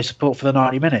support for the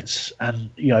 90 minutes, and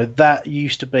that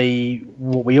used to be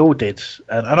what we all did.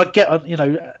 And I get,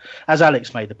 as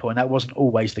Alex made the point, that wasn't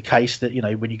always the case. That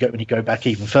when you go back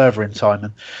even further in time,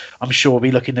 and I'm sure we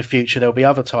look in the future, there'll be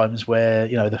other times where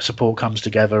the support comes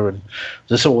together and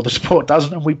the support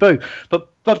doesn't, and we boo. But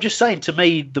I'm just saying, to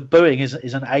me, the booing is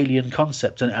an alien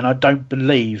concept, and I don't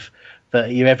believe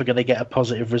that you're ever going to get a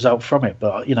positive result from it.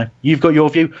 But you've got your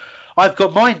view. I've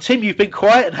got mine. Tim, you've been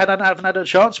quiet and haven't had a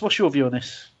chance. What's your view on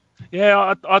this?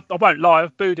 Yeah, I won't lie.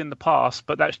 I've booed in the past,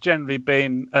 but that's generally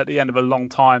been at the end of a long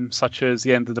time, such as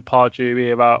the end of the Pardew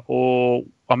era, or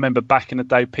I remember back in the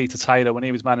day, Peter Taylor, when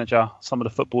he was manager, some of the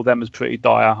football then was pretty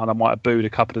dire, and I might have booed a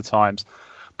couple of times.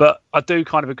 But I do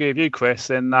kind of agree with you, Chris,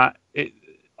 in that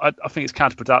I think it's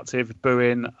counterproductive,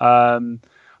 booing.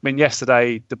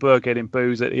 Yesterday, De Boer getting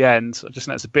boos at the end, I just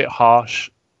think it's a bit harsh.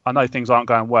 I know things aren't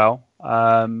going well.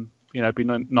 Be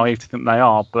naive to think they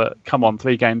are, but come on,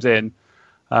 3 games in,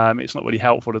 it's not really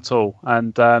helpful at all.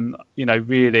 And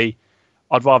really,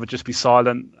 I'd rather just be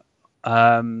silent.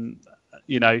 One thing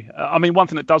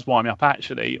that does wind me up,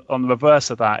 actually, on the reverse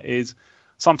of that, is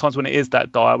sometimes when it is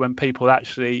that dire, when people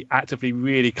actually actively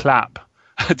really clap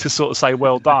to sort of say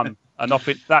well done, and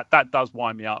that does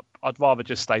wind me up. I'd rather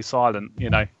just stay silent.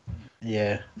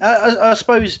 Yeah, I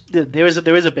suppose there is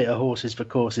a bit of horses for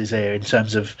courses here in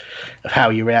terms of how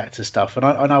you react to stuff, and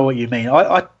I know what you mean.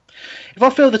 If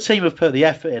I feel the team have put the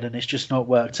effort in and it's just not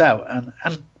worked out, and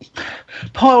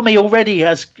part of me already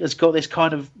has got this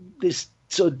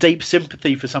sort of deep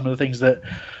sympathy for some of the things that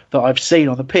I've seen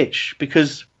on the pitch,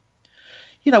 because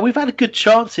we've had good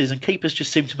chances and keepers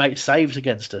just seem to make saves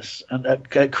against us and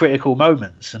at critical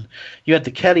moments. And you had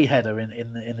the Kelly header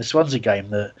in the Swansea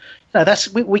game that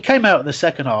we came out in the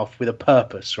second half with a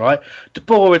purpose, right? De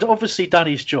Boer had obviously done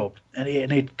his job,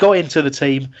 and he'd got into the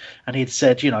team and he'd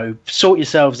said, sort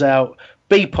yourselves out,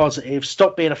 be positive,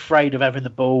 stop being afraid of having the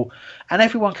ball, and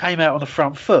everyone came out on the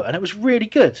front foot, and it was really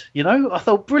good. I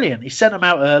thought brilliant. He sent them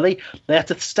out early. They had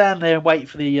to stand there and wait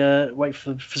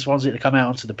for Swansea to come out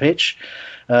onto the pitch,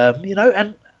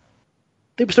 and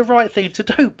it was the right thing to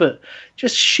do. But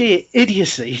just sheer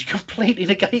idiocy completely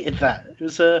negated that. It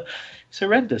was it's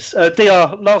horrendous.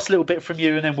 DR, last little bit from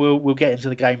you, and then we'll get into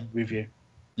the game review.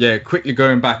 Yeah, quickly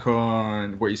going back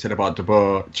on what you said about De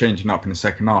Boer changing up in the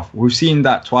second half. We've seen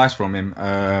that twice from him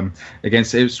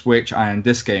against Ipswich and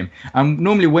this game. And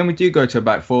normally when we do go to a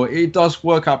back 4, it does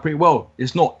work out pretty well.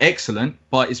 It's not excellent,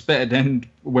 but it's better than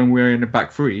when we're in a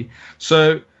back 3.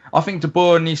 So I think De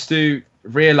Boer needs to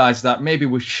realise that maybe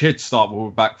we should start with a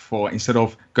back 4 instead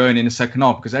of going in the second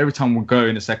half, because every time we go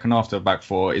in the second half to a back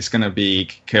 4, it's going to be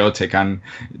chaotic, and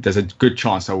there's a good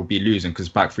chance that we'll be losing because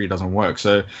back 3 doesn't work.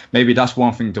 So maybe that's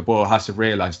one thing De Boer has to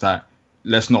realise, that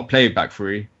let's not play back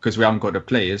 3 because we haven't got the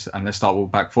players, and let's start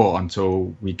with back 4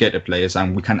 until we get the players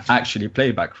and we can actually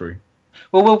play back 3.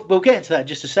 Well, we'll get into that in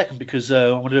just a second, because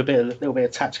I want to do a little bit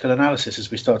of tactical analysis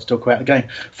as we start to talk about the game.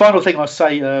 Final thing I'll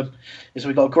say is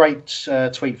we got a great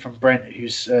tweet from Brent,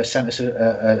 who's sent us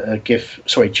a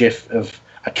GIF of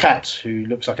a cat who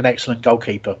looks like an excellent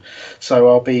goalkeeper. So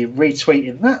I'll be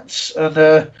retweeting that,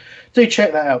 and do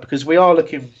check that out, because we are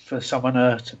looking for someone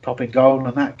to pop in goal,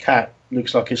 and that cat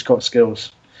looks like it's got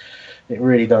skills. It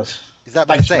really does. Is that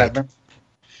what said?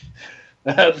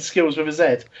 The skills with a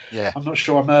Z. Yeah, I'm not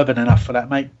sure I'm urban enough for that,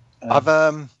 mate. I've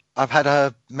had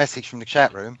a message from the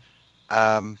chat room.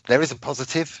 There is a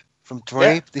positive from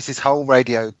Dweeb. Yeah. This is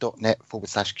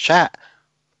wholeradio.net/chat.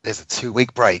 There's a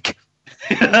 2-week break.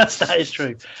 That is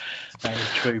true. That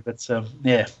is true. But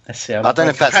yeah, let's see. I don't know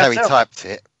if that's how he typed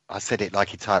it. I said it like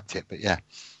he typed it, but yeah.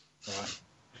 All right.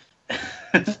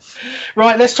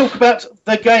 Right, let's talk about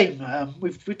the game.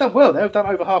 We've done well there. We've done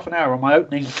over half an hour on my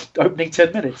opening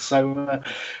 10 minutes. So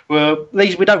we don't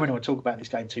really want to talk about this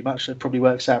game too much. It probably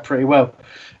works out pretty well.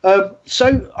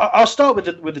 So I'll start with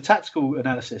the tactical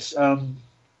analysis.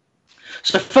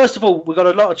 So first of all, we got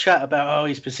a lot of chat about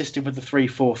he's persisting with the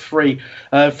 3-4-3.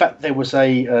 In fact, there was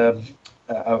a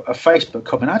Facebook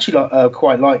comment. I actually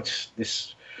quite liked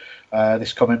this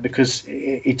comment because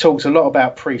it talks a lot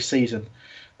about pre-season.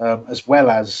 As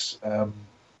well as the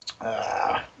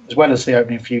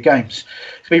opening few games.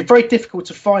 It's been very difficult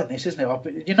to find this, isn't it?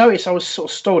 But you notice I was sort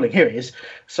of stalling. Here it is.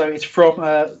 So it's from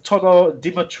Todor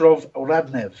Dimitrov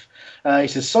Radnev. He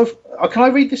says, can I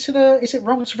read this is it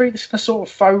wrong to read this in a sort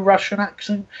of faux Russian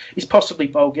accent? It's possibly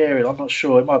Bulgarian, I'm not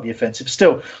sure. It might be offensive.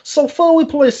 Still, so far we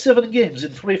played 7 games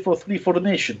in 3-4-3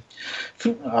 formation.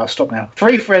 Stop now.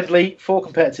 3 friendly, 4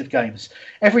 competitive games.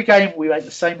 Every game we make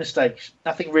the same mistakes.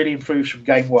 Nothing really improves from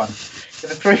game 1. In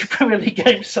the 3 Premier League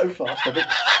games so far,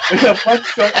 we have 1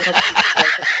 shot in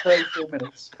 34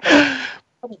 minutes.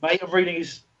 Mate, I'm reading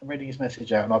his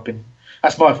message out, and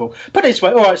that's my fault. But it's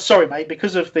all right. Sorry, mate.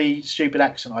 Because of the stupid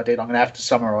accent I did, I'm going to have to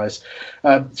summarise.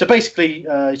 So basically,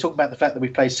 he's talking about the fact that we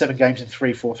played 7 games in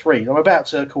 3-4-3. I'm about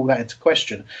to call that into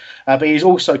question, but he's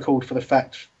also called for the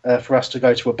fact for us to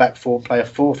go to a back 4 and play a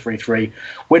 4-3-3,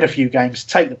 win a few games,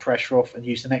 take the pressure off, and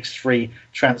use the next 3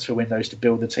 transfer windows to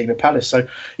build the team at Palace. So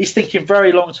he's thinking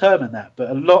very long term in that, but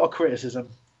a lot of criticism.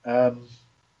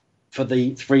 For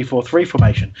the 3-4-3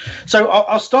 formation. So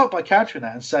I'll start by countering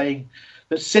that and saying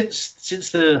that since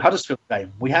the Huddersfield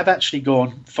game, we have actually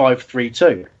gone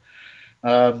 5-3-2.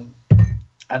 And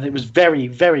it was very,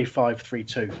 very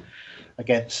 5-3-2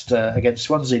 against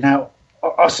Swansea. Now,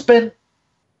 I spent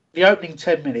the opening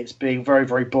 10 minutes being very,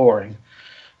 very boring.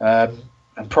 And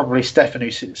probably Stefan,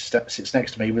 who sits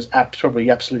next to me, was probably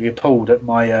absolutely appalled at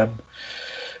my at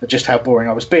just how boring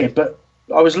I was being. But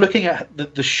I was looking at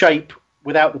the shape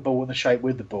without the ball and the shape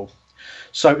with the ball.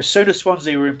 So as soon as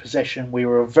Swansea were in possession, we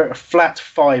were a flat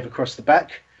 5 across the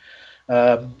back.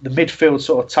 The midfield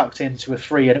sort of tucked into a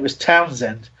 3, and it was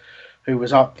Townsend who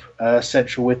was up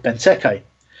central with Benteke.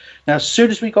 Now, as soon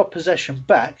as we got possession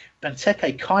back,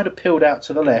 Benteke kind of peeled out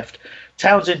to the left.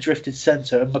 Townsend drifted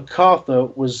centre, and MacArthur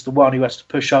was the one who has to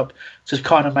push up to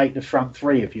kind of make the front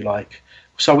 3, if you like.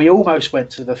 So we almost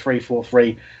went to the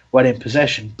 3-4-3 when in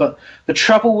possession. But the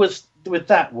trouble with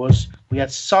that was we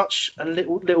had such a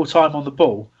little time on the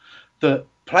ball that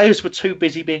players were too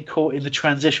busy being caught in the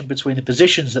transition between the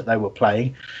positions that they were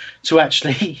playing to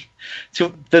actually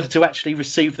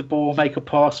receive the ball, make a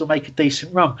pass, or make a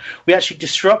decent run. We actually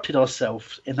disrupted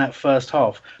ourselves in that first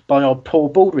half by our poor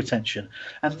ball retention,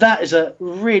 and that is a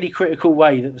really critical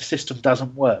way that the system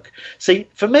doesn't work. See,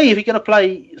 for me, if you're going to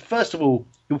play, first of all,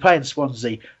 you're playing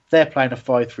Swansea. They're playing a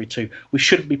 5-3-2. We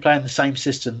shouldn't be playing the same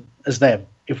system as them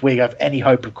if we have any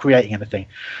hope of creating anything,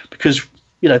 because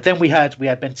then we had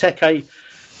Benteke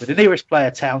with the nearest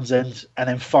player Townsend, and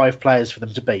then 5 players for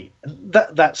them to beat. And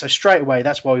that's straight away.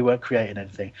 That's why we weren't creating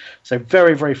anything. So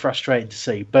very, very frustrating to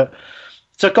see. But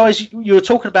so guys, you were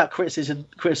talking about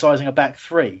criticising a back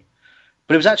 3,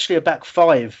 but it was actually a back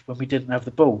 5 when we didn't have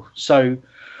the ball. So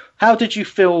how did you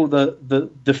feel the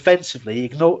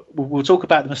defensively? We'll talk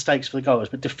about the mistakes for the goals,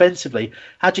 but defensively,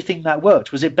 how do you think that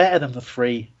worked? Was it better than the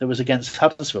 3 that was against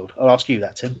Huddersfield? I'll ask you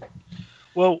that, Tim.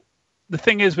 Well, the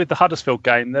thing is with the Huddersfield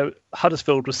game,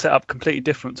 Huddersfield was set up completely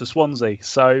different to Swansea.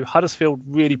 So Huddersfield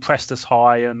really pressed us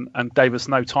high and gave us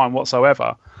no time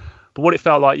whatsoever. But what it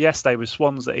felt like yesterday with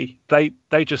Swansea,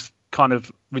 they just kind of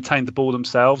retained the ball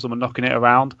themselves and were knocking it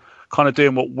around, kind of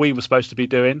doing what we were supposed to be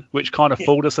doing, which kind of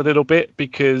fooled us a little bit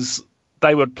because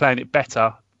they were playing it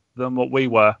better than what we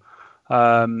were.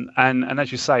 And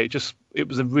as you say, it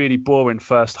was a really boring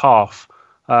first half.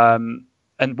 And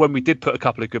when we did put a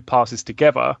couple of good passes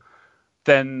together,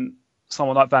 then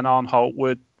someone like Van Aanholt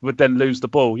would then lose the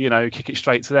ball, kick it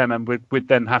straight to them, and we'd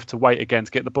then have to wait again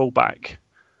to get the ball back.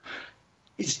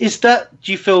 Is that?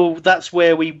 Do you feel that's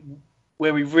where we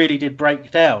really did break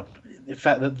down? The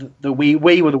fact that we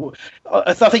were the,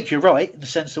 I think you're right in the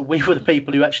sense that we were the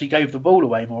people who actually gave the ball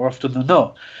away more often than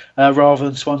not, rather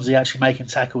than Swansea actually making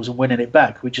tackles and winning it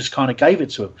back. We just kind of gave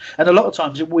it to them, and a lot of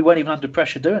times we weren't even under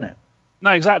pressure doing it. No,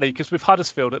 exactly, because with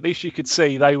Huddersfield, at least you could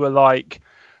see they were like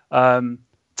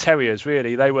terriers,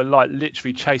 really. They were like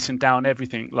literally chasing down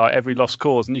everything, like every lost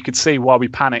cause, and you could see why we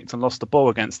panicked and lost the ball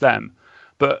against them.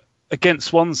 But against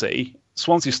Swansea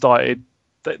started.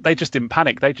 They just didn't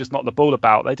panic. They just knocked the ball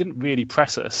about. They didn't really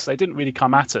press us. They didn't really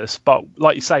come at us. But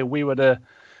like you say, we were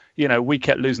we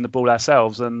kept losing the ball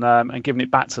ourselves and giving it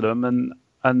back to them,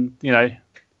 and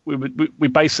we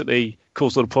basically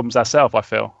caused all the problems ourselves, I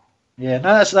feel. Yeah,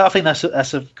 no, I think that's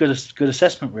a good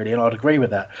assessment, really, and I'd agree with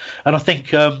that. And I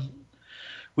think and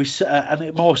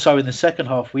more so in the second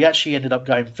half, we actually ended up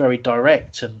going very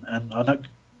direct, and I know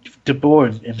De Boer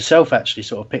himself actually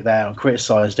sort of picked that out and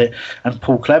criticised it, and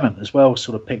Paul Clement as well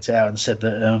sort of picked it out and said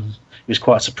that he was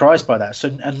quite surprised by that.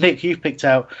 So, and Nick, you've picked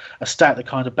out a stat that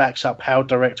kind of backs up how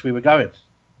direct we were going.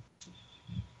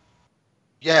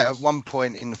 Yeah, at one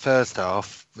point in the first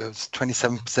half, it was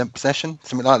 27% possession,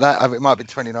 something like that. It might be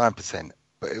 29%,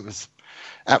 but it was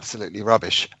absolutely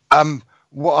rubbish.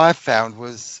 What I found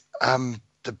was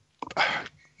the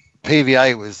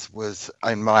PVA was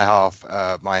in my half,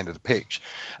 my end of the pitch,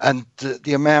 and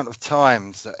the amount of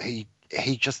times that he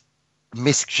just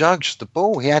misjudged the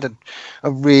ball. He had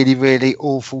a really, really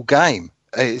awful game.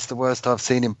 It's the worst I've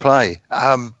seen him play.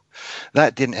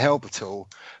 That didn't help at all.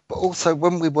 But also,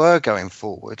 when we were going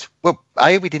forward, well,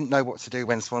 we didn't know what to do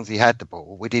when Swansea had the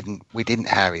ball. We didn't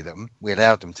harry them. We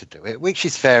allowed them to do it, which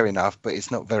is fair enough, but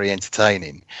it's not very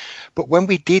entertaining. But when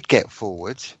we did get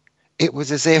forward, it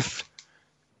was as if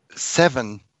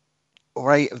 7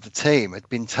 or 8 of the team had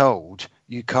been told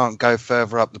you can't go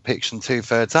further up the pitch than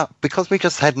 2/3 up, because we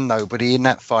just had nobody in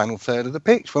that final third of the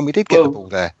pitch when we did get the ball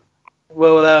there.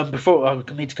 Well, before I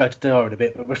need to go to DR in a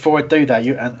bit, but before I do that,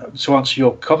 and to answer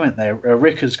your comment there,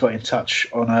 Rick has got in touch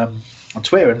on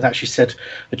Twitter and actually said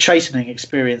the chastening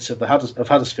experience of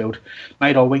Huddersfield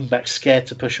made our wing backs scared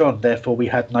to push on. Therefore, we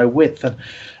had no width.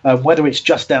 And whether it's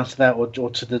just down to that or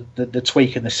to the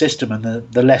tweak in the system and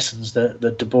the lessons that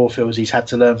De Boer feels he's had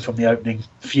to learn from the opening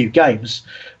few games,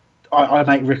 I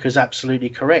make Rick absolutely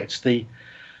correct. The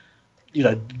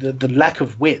lack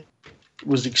of width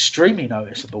was extremely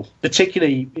noticeable,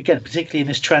 particularly in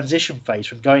this transition phase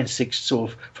from going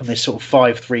from this sort of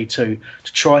 5-3-2 to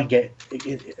try and get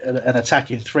an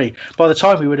attacking 3. By the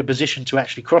time we were in a position to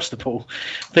actually cross the ball,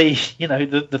 the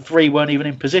 3 weren't even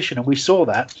in position, and we saw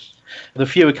that. The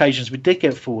few occasions we did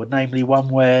get forward, namely one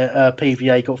where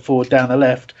PVA got forward down the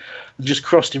left and just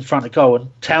crossed in front of goal, and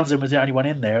Townsend was the only one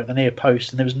in there at the near post,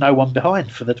 and there was no one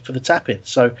behind for the tap in.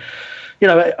 So,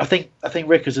 I think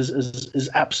Rick is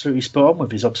absolutely spot on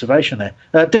with his observation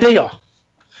there. DR.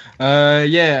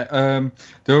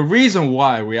 The reason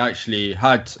why we actually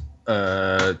had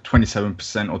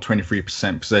 27% or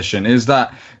 23% possession is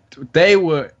that they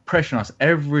were pressuring us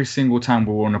every single time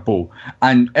we were on the ball.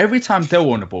 And every time they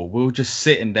were on the ball, we were just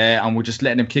sitting there and we're just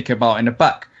letting them kick it about in the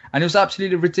back. And it was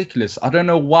absolutely ridiculous. I don't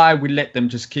know why we let them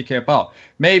just kick it about.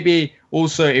 Maybe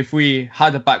also if we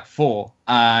had a back 4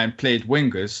 and played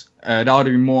wingers, that would have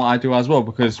been more ideal as well,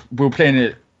 because we were playing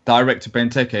it direct to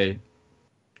Benteke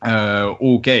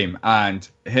all game, and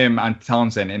him and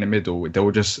Townsend in the middle, they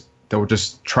were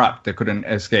just trapped. They couldn't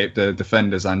escape the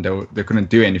defenders, and they couldn't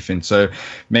do anything. So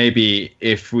maybe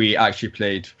if we actually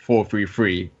played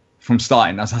 4-3-3 from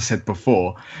starting, as I said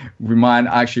before, we might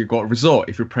actually got a result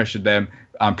if we pressured them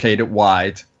and played it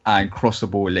wide and crossed the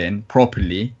ball in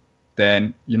properly.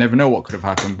 Then you never know what could have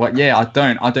happened. But yeah, I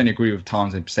don't agree with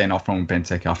Townsend staying off from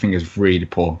Benteke. I think it's really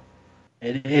poor.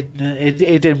 It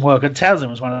didn't work, and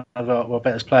Townsend was one of our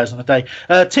best players on the day.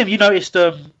 Tim, you noticed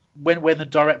when the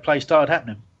direct play started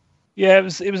happening? Yeah,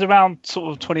 it was around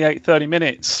sort of 28, 30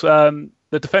 minutes. The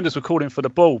defenders were calling for the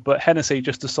ball, but Hennessy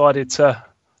just decided to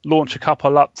launch a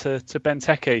couple up to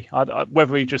Benteke.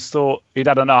 Whether he just thought he'd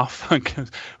had enough and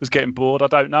was getting bored, I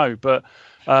don't know. But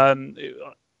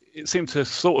it seemed to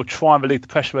sort of try and relieve the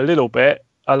pressure a little bit,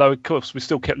 although of course we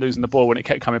still kept losing the ball when it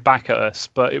kept coming back at us.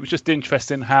 But it was just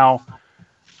interesting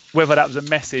whether that was a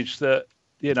message that,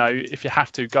 if you have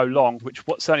to, go long, which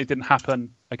certainly didn't happen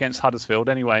against Huddersfield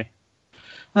anyway.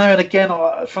 No, and again,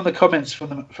 from the comments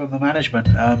from the management,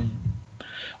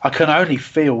 I can only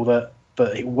feel that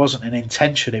it wasn't an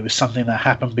intention. It was something that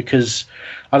happened because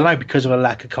of a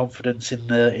lack of confidence in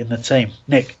the team.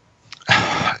 Nick.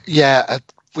 Yeah,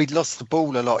 we'd lost the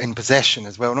ball a lot in possession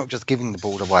as well, not just giving the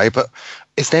ball away. But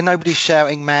is there nobody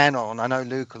shouting man on? I know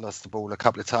Luca lost the ball a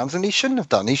couple of times, and he shouldn't have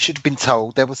done. He should have been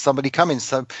told there was somebody coming.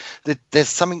 So there's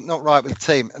something not right with the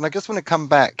team. And I just want to come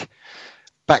back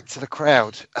to the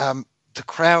crowd. The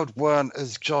crowd weren't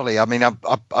as jolly. I mean, I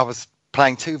was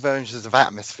playing 2 versions of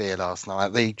Atmosphere last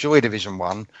night, the Joy Division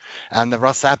one and the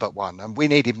Russ Abbott one. And we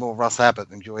needed more Russ Abbott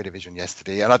than Joy Division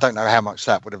yesterday. And I don't know how much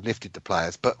that would have lifted the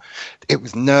players, but it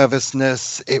was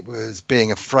nervousness. It was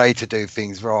being afraid to do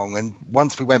things wrong. And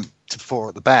once we went to 4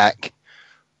 at the back,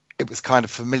 it was kind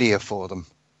of familiar for them.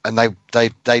 And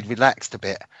they'd relaxed a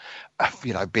bit.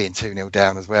 Being 2-0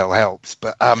 down as well helps.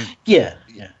 But yeah.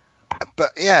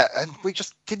 But yeah, and we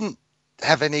just didn't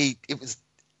have any. It was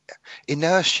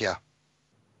inertia.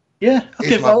 Yeah,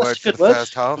 Is my word for the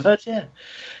first half.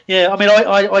 Yeah. I mean,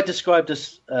 I described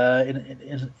us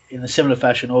in a similar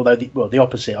fashion, although the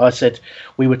opposite. I said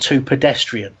we were too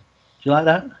pedestrian. Do you like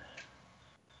that?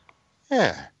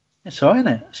 Yeah. It's all right,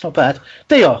 isn't it? It's not bad.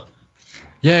 Dior.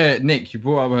 Yeah, Nick, you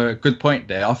brought up a good point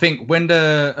there. I think when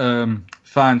the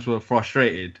fans were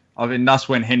frustrated, I think that's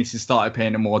when Hennessy started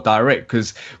playing it more direct,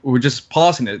 because we were just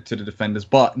passing it to the defenders,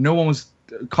 but no one was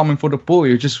coming for the ball.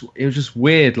 It was just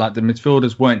weird. Like, the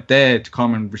midfielders weren't there to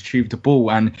come and retrieve the ball,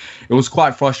 and it was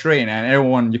quite frustrating. And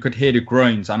everyone, you could hear the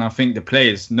groans, and I think the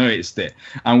players noticed it.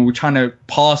 And we were trying to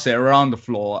pass it around the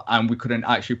floor, and we couldn't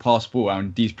actually pass the ball.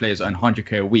 And these players earn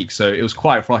 100k a week, so it was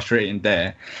quite frustrating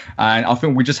there. And I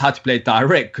think we just had to play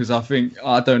direct, because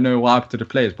I don't know what happened to the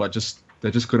players, but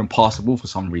they just couldn't pass the ball for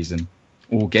some reason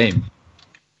all game.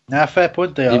 Now, fair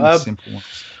point there. Simple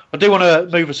ones. I do want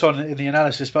to move us on in the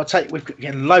analysis, but we've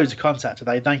getting loads of contact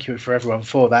today. Thank you for everyone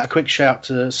for that. A quick shout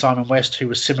to Simon West, who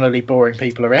was similarly boring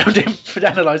people around him for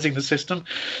analysing the system.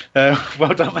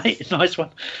 Well done, mate. Nice one.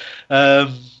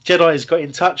 Jedi has got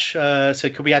in touch.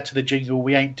 Said, could we add to the jingle?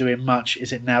 We ain't doing much.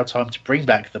 Is it now time to bring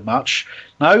back the much?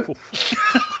 No.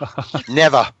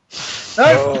 Never.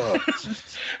 No.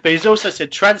 But he's also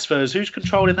said transfers. Who's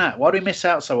controlling that? Why do we miss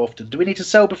out so often? Do we need to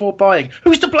sell before buying?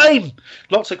 Who's to blame?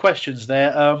 Lots of questions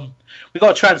there. We've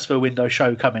got a transfer window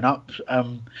show coming up,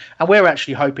 and we're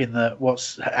actually hoping that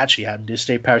what's actually happened is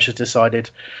Steve Parish has decided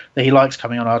that he likes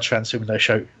coming on our transfer window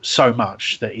show so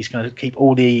much that he's going to keep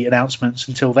all the announcements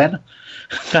until then.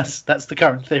 That's the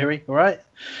current theory, all right?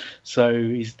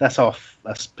 So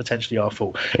that's potentially our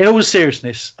fault. In all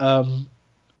seriousness,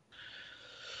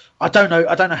 I don't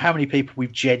know how many people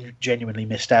we've genuinely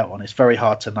missed out on. It's very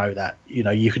hard to know that. You know,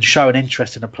 you can show an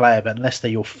interest in a player, but unless they're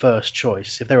your first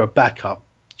choice, if they're a backup,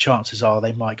 chances are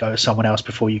they might go to someone else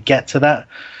before you get to that,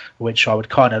 which I would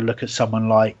kind of look at someone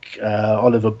like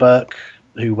Oliver Burke,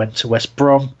 who went to West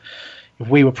Brom. If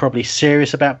we were probably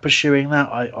serious about pursuing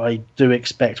that, I do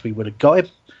expect we would have got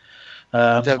him.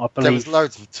 There was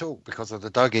loads of talk because of the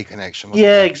Dougie connection. Yeah,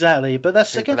 there? Exactly. But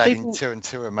that's people adding 2 and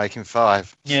 2 and making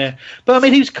 5. Yeah, but I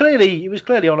mean, he was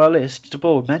clearly on our list. De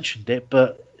Boer mentioned it,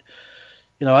 but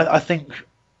you know, I think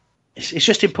it's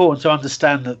just important to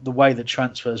understand that the way that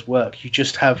transfers work.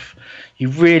 You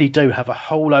really do have a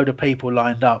whole load of people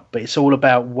lined up, but it's all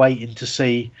about waiting to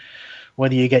see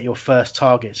whether you get your first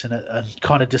targets and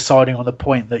kind of deciding on the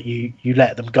point that you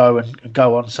let them go and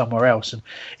go on somewhere else. And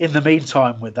in the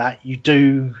meantime, with that, you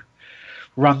do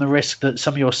run the risk that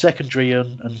some of your secondary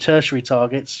and tertiary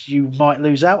targets you might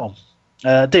lose out on.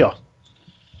 Dior.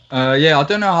 Yeah, I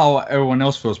don't know how everyone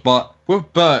else feels, but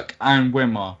with Burke and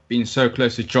Wimmer being so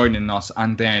close to joining us,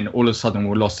 and then all of a sudden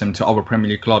we lost him to other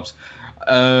Premier League clubs,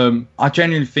 I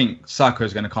genuinely think Sakho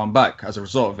is going to come back as a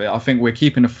result of it. I think we're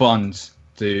keeping the funds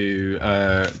to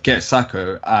get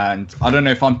Sakho, and I don't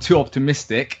know if I'm too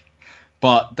optimistic,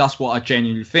 but that's what I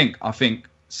genuinely think. I think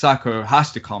Sakho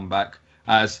has to come back,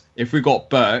 as if we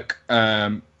got Burke,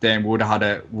 then we would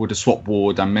have swapped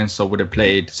Ward and Mensah would have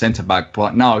played centre back.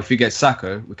 But now if you get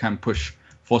Sakho, we can push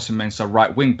Fosu Mensah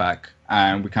right wing back,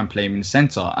 and we can play him in the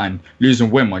centre. And losing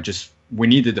Wimmer, we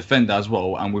need a defender as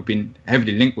well, and we've been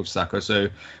heavily linked with Sakho, so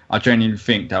I genuinely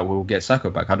think that we'll get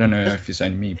Sakho back. I don't know if it's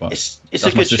only me, but it's a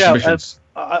good shout.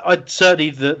 I'd certainly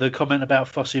the comment about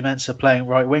Fosu Mensah playing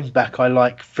right wing back I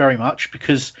like very much,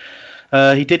 because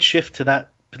he did shift to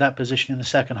that position in the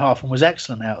second half and was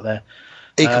excellent out there.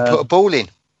 He can put a ball in.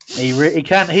 He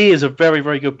can. He is a very,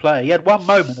 very good player. He had one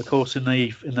moment, of course, in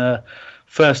the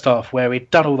first half where he'd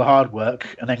done all the hard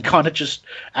work and then kind of just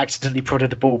accidentally prodded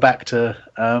the ball back to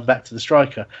the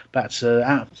striker, back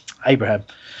to Abraham.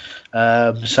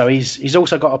 So he's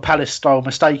also got a Palace style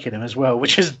mistake in him as well,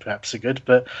 which isn't perhaps so good,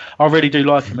 but I really do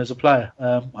like him as a player.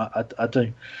 I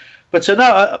do. But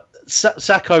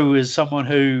Sakho is someone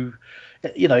who,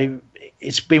 you know,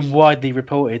 it's been widely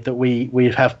reported that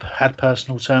we have had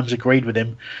personal terms agreed with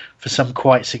him for some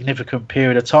quite significant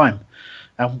period of time,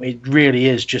 and it really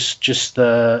is just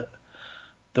the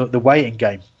waiting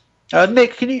game.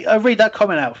 Nick, can you read that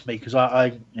comment out for me? Because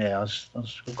I've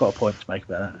got a point to make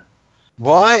about that.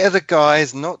 Why are the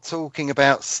guys not talking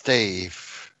about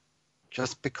Steve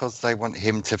just because they want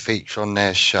him to feature on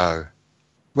their show?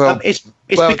 Well, it's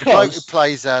because the bloke who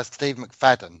plays Steve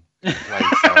McFadden, who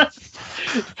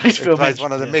plays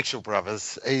one of the Mitchell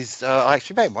brothers. I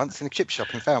actually met him once in a chip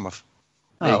shop in Falmouth.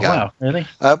 There you go. Wow, really?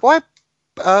 Why?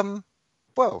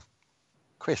 Well,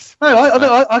 Chris.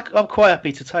 No, I'm quite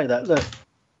happy to tell you that. Look,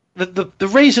 the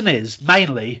reason is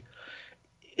mainly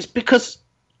it's because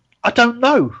I don't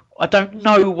know. I don't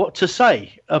know what to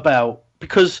say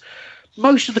because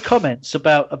most of the comments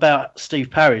about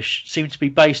Steve Parish seem to be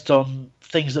based on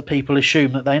things that people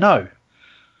assume that they know.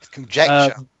 It's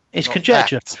conjecture. It's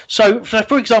conjecture. Fact. So,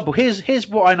 for example, here's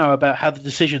what I know about how the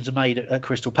decisions are made at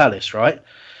Crystal Palace, right?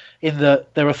 In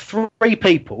that there are 3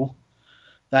 people,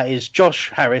 that is Josh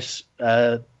Harris,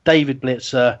 David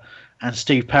Blitzer, and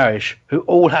Steve Parish, who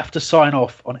all have to sign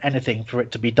off on anything for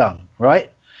it to be done,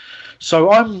 right?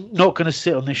 So I'm not going to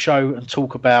sit on this show and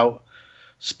talk about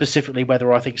specifically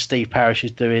whether I think Steve Parish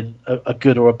is doing a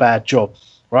good or a bad job,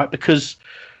 right? Because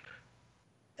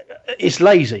it's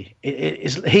lazy.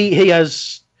 He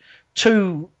has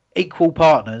 2 equal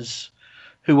partners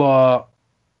who are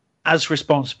as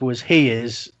responsible as he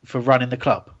is for running the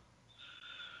club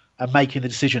and making the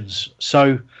decisions.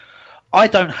 So I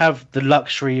don't have the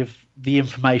luxury of the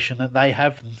information that they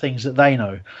have and things that they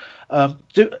know.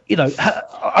 Do you know what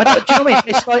I mean?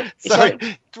 It's like,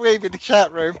 Dweeb in the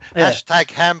chat room. Yeah.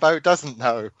 Hashtag Hambo doesn't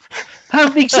know.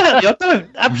 Exactly, I don't.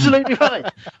 Absolutely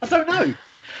right. I don't know.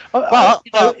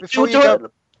 Before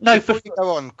you go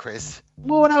on, Chris.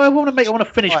 Well, no, I want to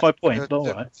finish my point. But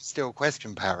all right. Still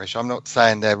question Parish. I'm not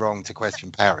saying they're wrong to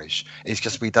question Parish. It's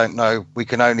just we don't know. We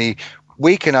can only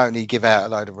give out a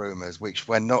load of rumours, which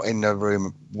we're not in the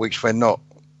room, which we're not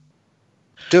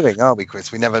doing, are we,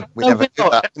 Chris? We never do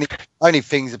that. Only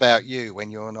things about you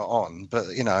when you're not on, but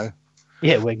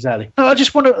Yeah, well, exactly. No, I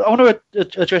want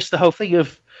to address the whole thing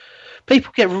of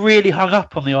people get really hung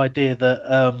up on the idea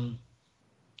that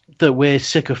that we're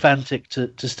sycophantic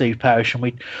to Steve Parish and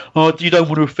you don't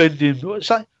want to offend him. It's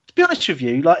like, to be honest with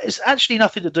you, like, it's actually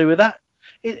nothing to do with that.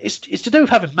 It's to do with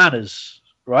having manners,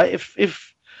 right?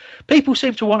 If people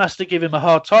seem to want us to give him a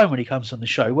hard time when he comes on the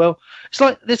show, well, it's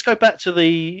like, let's go back to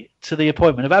the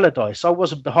appointment of Allardyce. I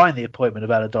wasn't behind the appointment of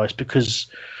Allardyce because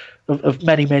of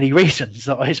many, many reasons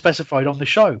that I specified on the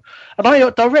show. And I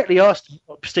directly asked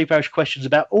Steve Parish questions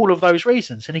about all of those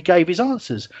reasons, and he gave his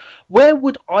answers. Where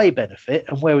would I benefit,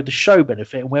 and where would the show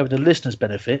benefit, and where would the listeners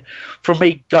benefit from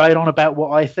me going on about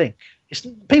what I think?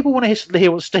 People want to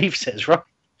hear what Steve says, right?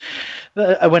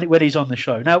 When he's on the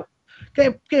show. Now,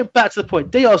 getting back to the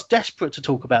point, DR's desperate to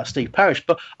talk about Steve Parish,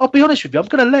 but I'll be honest with you, I'm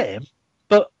going to let him.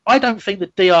 But I don't think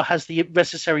that DR has the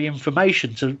necessary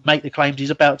information to make the claims he's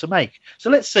about to make. So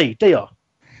let's see, DR.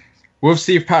 With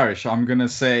Steve Parish, I'm going to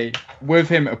say, with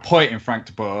him appointing Frank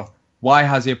de Boer, why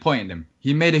has he appointed him?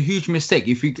 He made a huge mistake.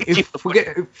 If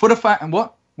forget for the fact, and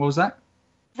what was that?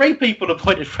 3 people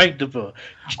appointed Frank de Boer: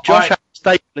 Josh Harris,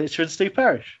 David Blitzer, and Steve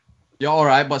Parish. Yeah, all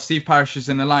right, but Steve Parish is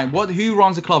in the line. Who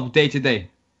runs the club day to day?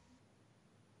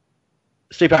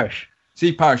 Steve Parish.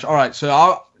 Steve Parish. All right,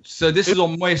 so this is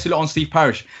mostly on Steve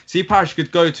Parish. Steve Parish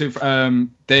could go to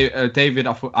David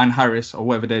and Harris, or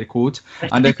whatever they're called,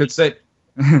 and they could say,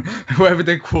 whoever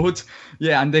they're called,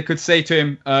 yeah, and they could say to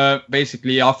him,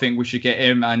 basically, I think we should get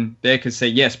him, and they could say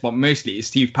yes, but mostly it's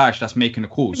Steve Parish that's making the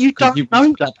calls. You don't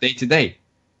know that day to day.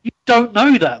 You don't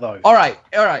know that, though. All right.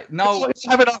 Now, it's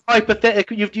having a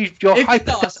hypothetical. You're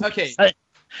hypothetical. Okay.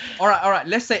 All right.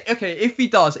 Let's say, okay, if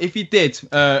he did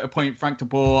appoint Frank de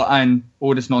Boer and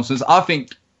all this nonsense, I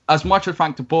think as much as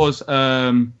Frank de Boer's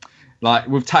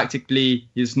with tactically,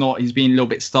 he's being a little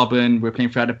bit stubborn. We're playing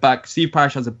through at the back. Steve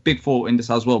Parish has a big fault in this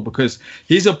as well, because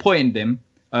he's appointing them,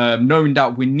 knowing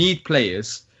that we need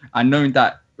players and knowing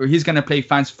that he's going to play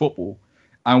fantasy football,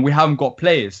 and we haven't got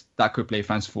players that could play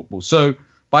fantasy football. So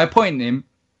by appointing him,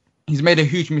 he's made a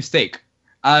huge mistake.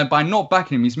 By not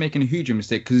backing him, he's making a huge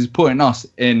mistake because he's putting us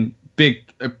in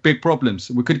big problems.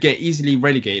 We could get easily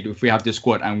relegated if we have this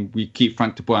squad and we keep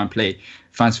Frank de Boer and play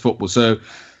fantasy football. So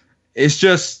it's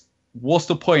just, what's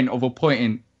the point of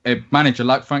appointing a manager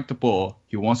like Frank de Boer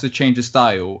who wants to change the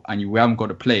style and we haven't got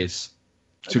the players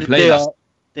to play us?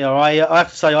 Yeah, I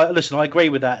have to say, listen, I agree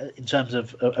with that in terms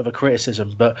of a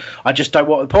criticism, but I just don't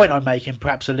want the point I'm making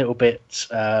perhaps a little bit.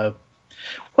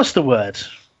 What's the word?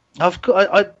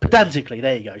 Pedantically,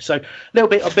 there you go. So I'm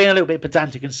being a little bit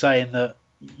pedantic and saying that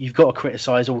you've got to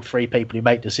criticise all 3 people who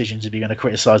make decisions if you're going to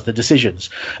criticise the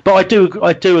decisions. But I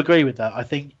do agree with that. I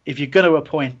think if you're going to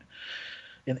appoint,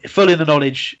 fully in the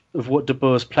knowledge of what de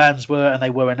Boer's plans were, and they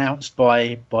were announced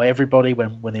by everybody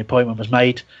when the appointment was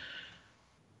made,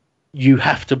 you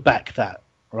have to back that,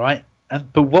 right?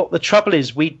 But what the trouble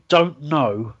is, we don't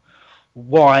know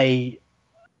why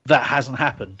that hasn't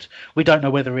happened. We don't know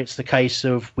whether it's the case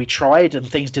of we tried and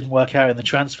things didn't work out in the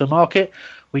transfer market.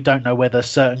 We don't know whether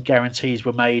certain guarantees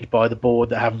were made by the board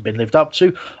that haven't been lived up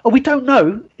to. Or we don't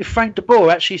know if Frank de Boer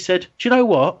actually said, do you know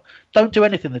what? Don't do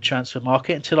anything in the transfer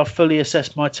market until I've fully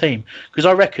assessed my team. Because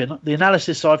I reckon the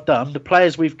analysis I've done, the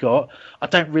players we've got, I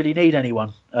don't really need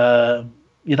anyone. That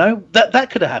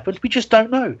could have happened. We just don't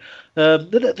know.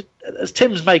 As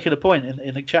Tim's making a point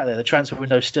in the chat there, the transfer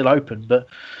window's still open, but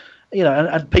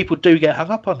and people do get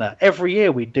hung up on that. Every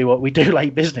year we do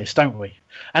late business, don't we?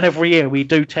 And every year we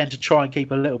do tend to try and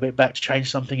keep a little bit back to change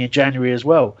something in January as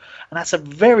well. And that's a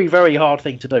very, very hard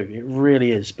thing to do. It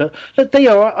really is. But look,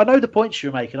 Dio, I know the points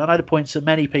you're making. I know the points that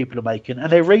many people are making,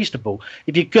 and they're reasonable.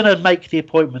 If you're going to make the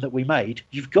appointment that we made,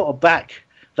 you've got to back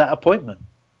that appointment.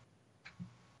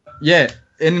 Yeah.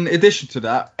 In addition to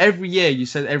that, every year,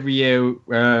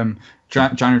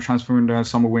 January transfer window,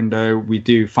 summer window, we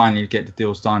do finally get the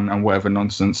deals done and whatever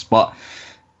nonsense. But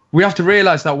we have to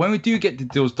realise that when we do get the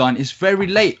deals done, it's very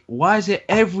late. Why is it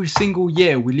every single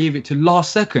year we leave it to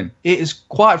last second? It is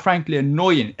quite frankly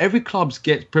annoying. Every club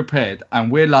gets prepared,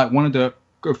 and we're like one of the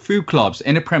few clubs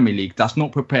in the Premier League that's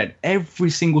not prepared every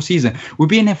single season. We've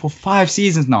been here for 5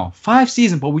 seasons now. 5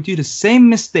 seasons, but we do the same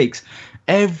mistakes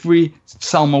every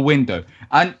summer window.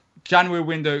 And January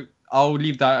window, I'll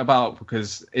leave that about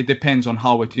because it depends on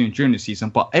how we're doing during the season.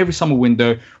 But every summer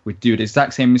window, we do the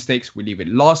exact same mistakes. We leave it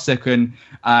last second,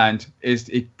 and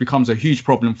it becomes a huge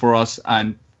problem for us.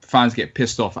 And fans get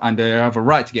pissed off, and they have a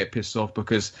right to get pissed off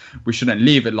because we shouldn't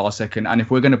leave it last second. And if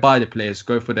we're going to buy the players,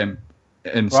 go for them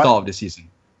in the start of the season.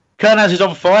 Kernaz is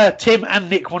on fire. Tim and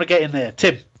Nick want to get in there.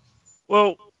 Tim.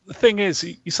 Well, the thing is,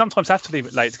 you sometimes have to leave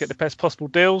it late to get the best possible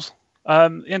deals. At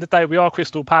the end of the day, we are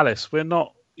Crystal Palace. We're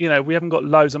not. We haven't got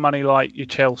loads of money like your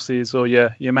Chelseas or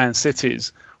your Man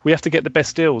Cities. We have to get the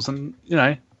best deals. And,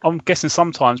 I'm guessing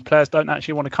sometimes players don't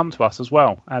actually want to come to us as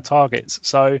well, our targets.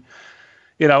 So,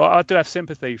 I do have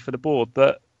sympathy for the board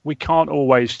that we can't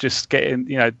always just get in,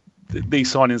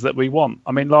 these signings that we want.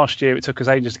 I mean, last year it took us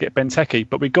ages to get Benteke,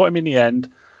 but we got him in the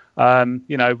end.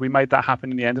 We made that happen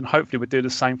in the end, and hopefully we'll do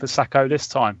the same for Sakho this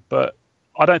time. But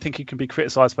I don't think he can be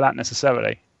criticised for that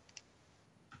necessarily.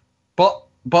 But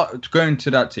going to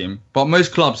that team, but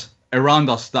most clubs around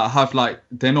us that have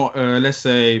they're not, let's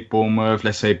say Bournemouth,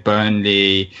 let's say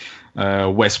Burnley,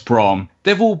 West Brom,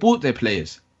 they've all bought their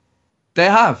players. They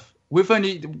have.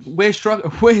 We're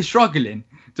struggling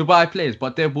to buy players,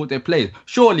 but they've bought their players.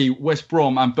 Surely West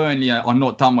Brom and Burnley are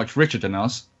not that much richer than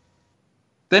us.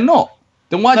 They're not.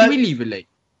 Then why do we leave it late?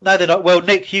 No, they're not. Well,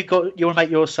 Nick, you want to make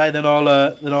yours say, then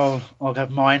I'll have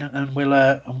mine, and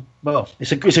we'll.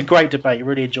 It's a great debate. You're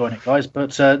really enjoying it, guys.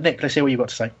 But Nick, let's hear what you've got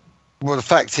to say. Well, the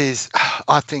fact is,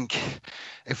 I think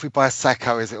if we buy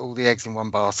Sakho, is it all the eggs in one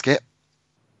basket?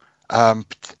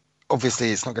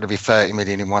 Obviously, it's not going to be 30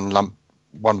 million in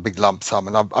one big lump sum,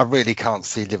 and I really can't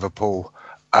see Liverpool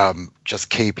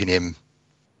just keeping him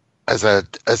as an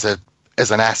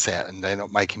asset, and they're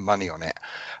not making money on it.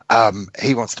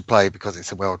 He wants to play because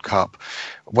it's a World Cup.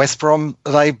 West Brom,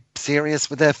 are they serious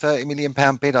with their £30 million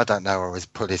bid? I don't know, or is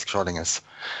Pulis trolling us?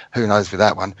 Who knows with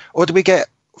that one? Or do we get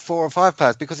 4 or 5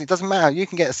 players? Because it doesn't matter. You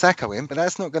can get a Sakho in, but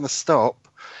that's not going to stop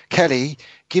Kelly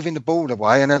giving the ball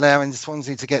away and allowing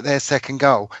Swansea to get their second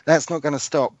goal. That's not going to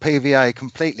stop PVA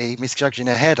completely misjudging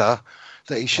a header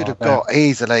that he should have got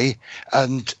easily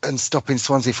and stopping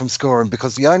Swansea from scoring,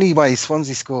 because the only way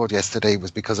Swansea scored yesterday was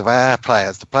because of our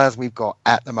players, the players we've got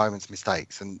at the moment's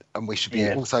mistakes, and we should be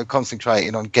also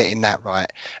concentrating on getting that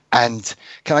right. And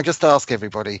can I just ask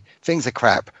everybody, things are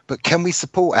crap, but can we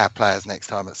support our players next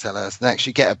time at Selhurst and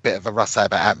actually get a bit of a Russ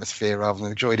Abbott atmosphere rather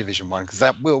than Joy Division 1, because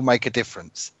that will make a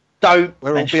difference. We're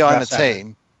all behind the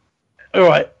team. All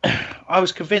right. I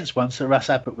was convinced once that Russ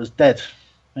Abbott was dead.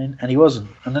 And he wasn't.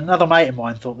 And another mate of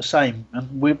mine thought the same.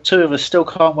 And two of us still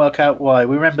can't work out why.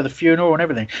 We remember the funeral and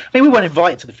everything. I mean, we weren't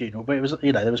invited to the funeral, but it was,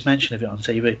 there was mention of it on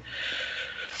TV.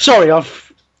 Sorry,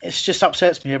 it just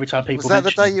upsets me every time people mention it.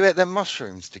 Was that the day you ate them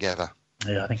mushrooms together?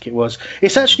 Yeah, I think it was.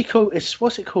 It's actually called,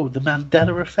 what's it called? The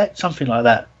Mandela Effect? Something like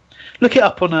that. Look it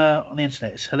up on the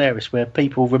internet. It's hilarious, where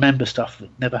people remember stuff that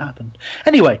never happened.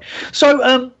 Anyway,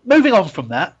 so moving on from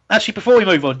that. Actually, before we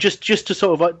move on, just to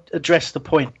sort of address the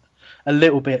point a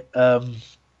little bit,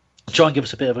 try and give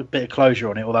us a bit of closure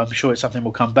on it, although I'm sure it's something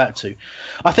we'll come back to.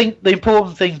 I think the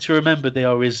important thing to remember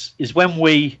there is when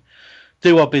we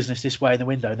do our business this way in the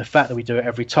window, and the fact that we do it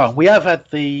every time. We have had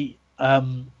the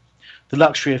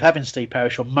luxury of having Steve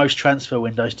Parish on most transfer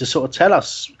windows to sort of tell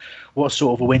us what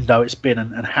sort of a window it's been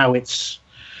and how it's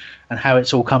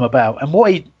all come about. And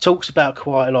what he talks about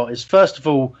quite a lot is, first of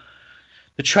all,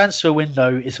 the transfer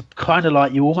window is kind of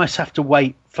like you almost have to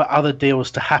wait for other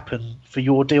deals to happen for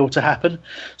your deal to happen.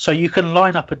 So you can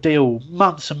line up a deal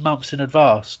months and months in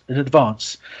advance.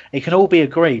 It can all be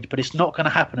agreed, but it's not going to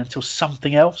happen until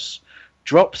something else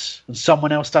drops and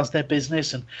someone else does their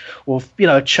business, or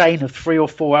a chain of 3 or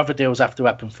 4 other deals have to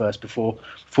happen first before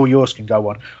yours can go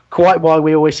on. Quite why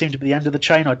we always seem to be the end of the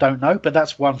chain, I don't know, but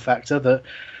that's one factor that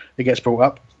gets brought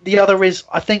up. The other is,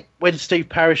 I think when Steve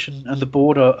Parish and the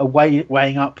board are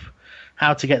weighing up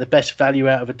how to get the best value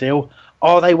out of a deal,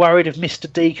 Are they worried if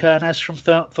Mr. D. Kernaz from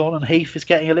Thornton Heath is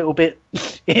getting a little bit,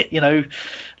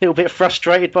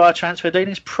 frustrated by our transfer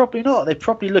dealings? Probably not. They're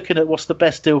probably looking at what's the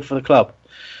best deal for the club.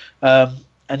 And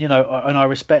I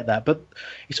respect that. But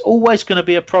it's always going to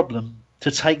be a problem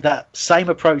to take that same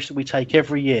approach that we take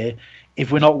every year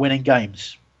if we're not winning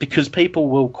games. Because people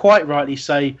will quite rightly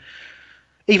say,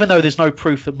 even though there's no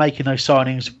proof that making those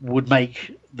signings would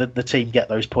make the team get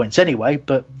those points anyway,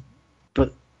 but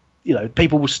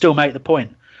people will still make the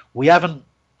point. We haven't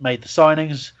made the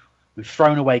signings. We've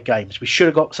thrown away games. We should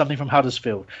have got something from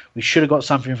Huddersfield. We should have got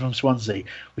something from Swansea.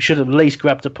 We should have at least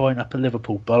grabbed a point up at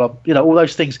Liverpool. But all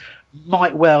those things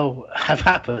might well have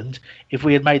happened if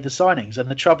we had made the signings.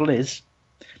 And the trouble is,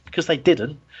 because they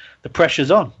didn't, the pressure's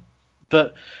on.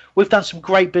 But we've done some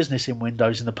great business in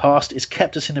windows in the past. It's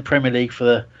kept us in the Premier League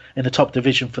in the top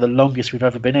division for the longest we've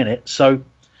ever been in it. So,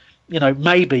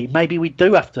 maybe we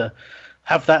do have to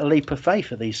have that leap of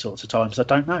faith at these sorts of times. I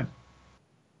don't know.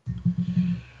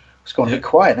 It's gone a bit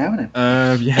quiet now, isn't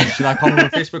it? Should I comment on a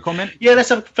Facebook comment? Yeah, let's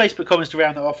have Facebook comments to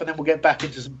round that off, and then we'll get back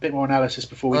into some bit more analysis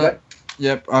before we go.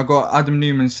 Yep, I got Adam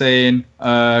Newman saying,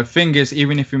 thing is,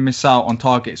 even if you miss out on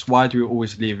targets, why do we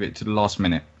always leave it to the last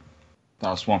minute?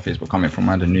 That was one Facebook comment from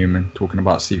Adam Newman talking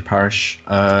about Steve Parish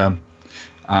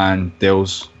and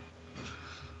Dills.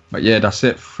 But yeah, that's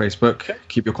it for Facebook. Okay.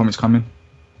 Keep your comments coming.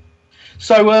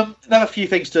 So another few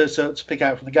things to pick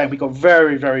out from the game. We got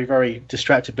very, very, very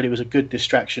distracted, but it was a good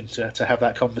distraction to have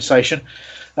that conversation.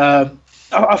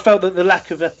 I felt that the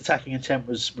lack of attacking intent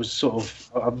was sort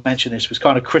of, I mentioned this, was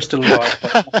kind of crystallised.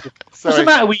 What's the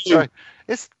matter with you?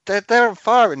 They're on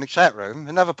fire in the chat room.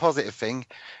 Another positive thing.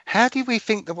 How do we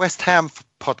think the West Ham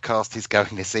podcast is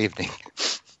going this evening?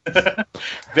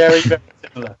 Very, very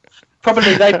similar.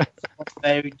 Probably they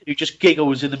who just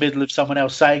giggles in the middle of someone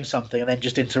else saying something and then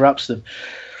just interrupts them.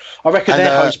 I reckon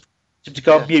their host him to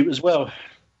go on mute as well.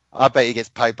 I bet he gets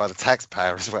paid by the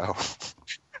taxpayer as well.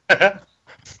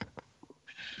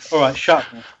 All right, shut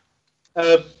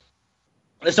up.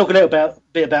 Let's talk a little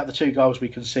bit about the two goals we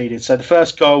conceded. So the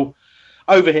first goal,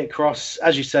 overhit cross,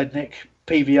 as you said, Nick,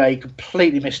 PVA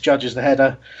completely misjudges the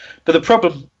header. But the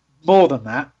problem more than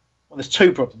that, well, there's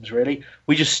two problems really.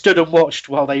 We just stood and watched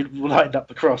while they lined up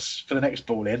the cross for the next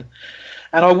ball in.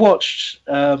 And I watched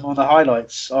on the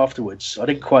highlights afterwards. I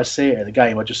didn't quite see it in the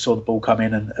game. I just saw the ball come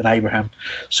in and Abraham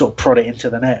sort of prod it into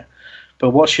the net.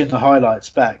 But watching the highlights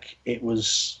back, it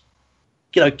was,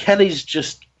 Kelly's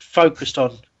just focused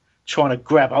on trying to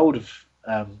grab hold of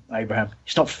Abraham.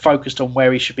 He's not focused on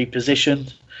where he should be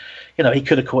positioned. He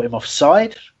could have caught him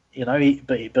offside,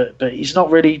 but he's not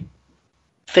really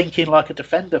thinking like a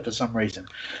defender for some reason.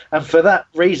 And for that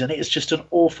reason, it's just an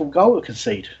awful goal to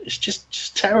concede. It's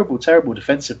just terrible, terrible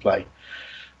defensive play.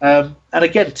 And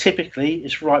again, typically,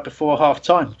 it's right before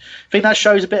half-time. I think that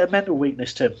shows a bit of mental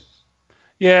weakness, Tim.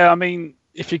 Yeah, I mean,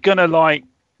 if you're going to,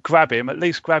 grab him, at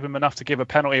least grab him enough to give a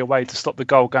penalty away to stop the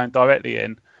goal going directly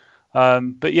in.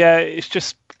 But yeah, it's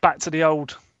just back to the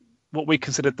old, what we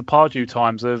considered the Pardew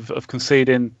times of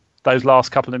conceding those last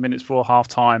couple of minutes before half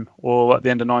time or at the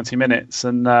end of 90 minutes.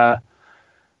 And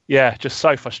just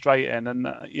so frustrating. And,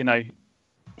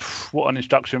 what an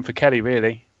introduction for Kelly,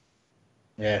 really.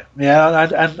 Yeah,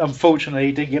 and unfortunately,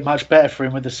 it didn't get much better for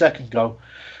him with the second goal.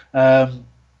 And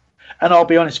I'll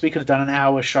be honest, we could have done an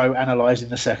hour show analysing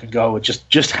the second goal,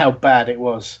 just how bad it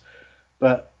was.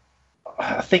 But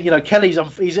I think, Kelly's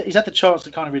he's had the chance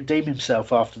to kind of redeem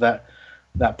himself after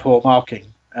that poor marking.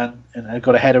 And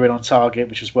got a header in on target,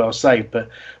 which was well saved. But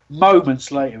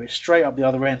moments later, it's straight up the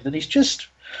other end, and he's just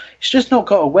not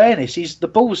got awareness. The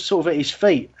ball's sort of at his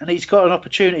feet, and he's got an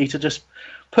opportunity to just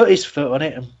put his foot on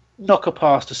it and knock a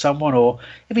pass to someone. Or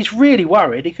if he's really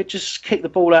worried, he could just kick the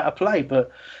ball out of play.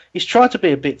 But he's tried to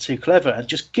be a bit too clever and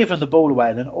just given the ball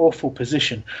away in an awful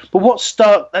position. But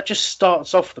that just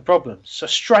starts off the problem. So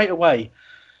straight away,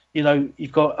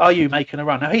 you've got Ayew making a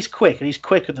run. Now he's quick, and he's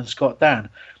quicker than Scott Dan.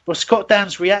 But Scott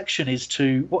Dan's reaction is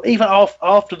to, even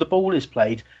after the ball is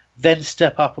played, then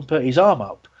step up and put his arm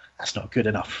up. That's not good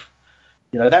enough.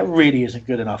 That really isn't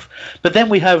good enough. But then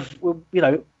we have,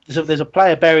 there's a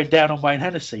player bearing down on Wayne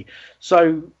Hennessy.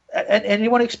 So, and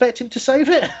anyone expect him to save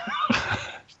it?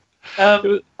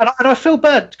 And I feel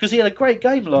bad because he had a great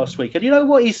game last week. And you know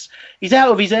what? He's out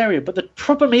of his area. But the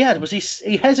problem he had was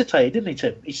he hesitated, didn't he,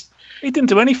 Tim? He didn't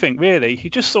do anything, really. He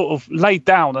just sort of laid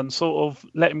down and sort of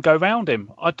let him go round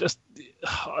him.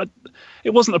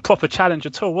 It wasn't a proper challenge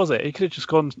at all, was it? He could have just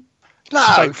gone...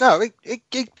 No, he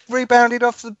rebounded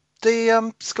off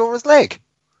the scorer's leg.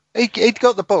 He'd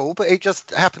got the ball, but he just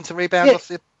happened to rebound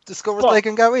off the scorer's leg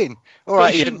and go in. All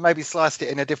right, he didn't maybe sliced it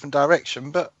in a different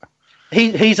direction, but...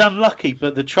 He's unlucky,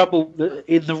 but the trouble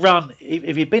in the run,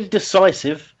 if he'd been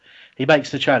decisive, he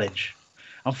makes the challenge.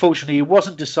 Unfortunately, he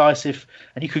wasn't decisive,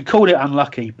 and you could call it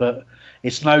unlucky, but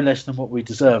it's no less than what we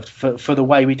deserved for the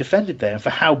way we defended there and for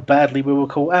how badly we were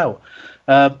caught out.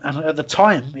 And at the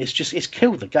time, it's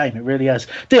killed the game. It really has.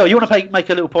 Dio, you want to make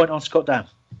a little point on Scott Dann?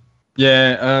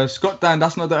 Yeah, Scott Dann,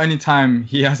 that's not the only time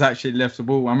he has actually left the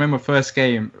ball. I remember first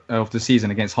game of the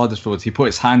season against Huddersfield, he put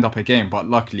his hand up again, but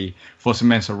luckily Fosu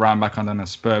Mensah ran back under a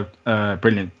superb,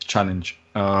 brilliant challenge.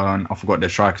 I forgot the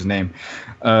striker's name.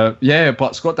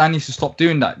 But Scott Dann needs to stop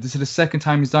doing that. This is the second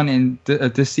time he's done it in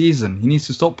this season. He needs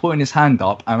to stop putting his hand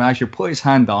up and actually put his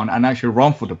hand down and actually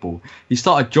run for the ball. He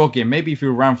started jogging. Maybe if he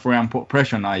ran for it and put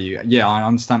pressure on Ayew, yeah, I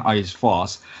understand Ayew's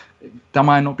fast. That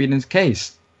might not be the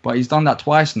case. But he's done that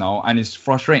twice now, and it's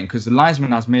frustrating because the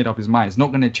linesman has made up his mind. He's not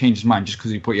going to change his mind just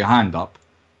because you put your hand up.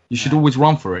 You should always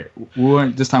run for it.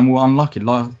 This time we were unlucky.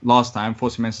 Last time,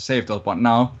 Fosu Mensah saved us, but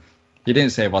now he didn't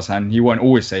save us, and he won't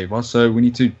always save us. So we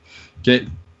need to get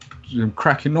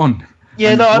cracking on.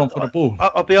 Yeah, run for the ball.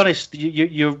 I'll be honest.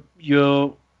 I'm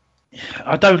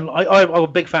a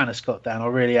big fan of Scott Dann. I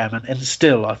really am, and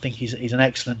still I think he's an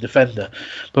excellent defender.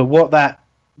 But what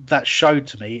that showed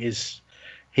to me is,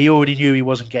 he already knew he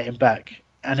wasn't getting back,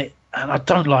 and I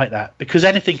don't like that because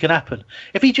anything can happen.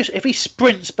 If he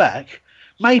sprints back,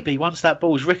 maybe once that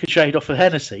ball's ricocheted off of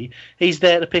Hennessy, he's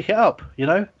there to pick it up. You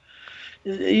know,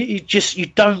 you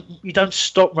don't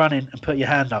stop running and put your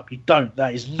hand up. You don't.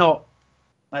 That's not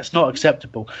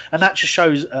acceptable, and that just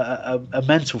shows a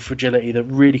mental fragility that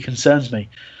really concerns me,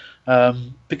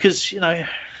 because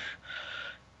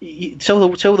till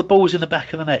the ball's in the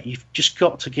back of the net, you've just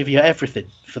got to give you everything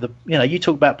for the. You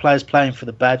talk about players playing for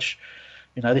the badge.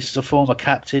 This is a former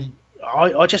captain.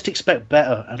 I just expect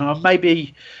better, and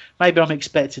maybe I'm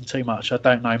expecting too much. I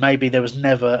don't know. Maybe there was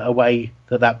never a way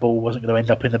that ball wasn't going to end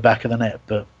up in the back of the net,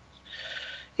 but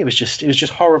it was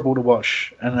just horrible to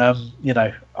watch. And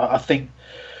I think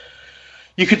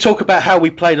you could talk about how we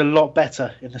played a lot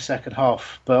better in the second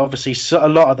half, but obviously a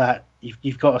lot of that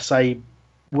you've got to say.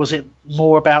 Was it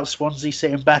more about Swansea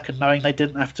sitting back and knowing they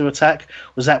didn't have to attack?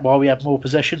 Was that why we had more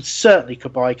possession? Certainly,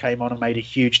 Cabaye came on and made a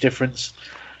huge difference.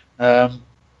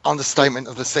 Understatement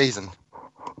of the season.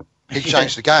 He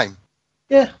changed the game.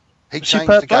 Yeah, he changed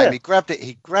the game. He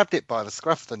grabbed it by the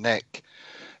scruff of the neck.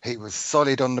 He was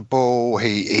solid on the ball.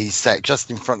 He sat just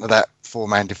in front of that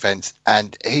four-man defence,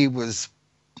 and he was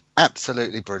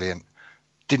absolutely brilliant.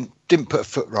 Didn't put a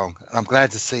foot wrong. And I'm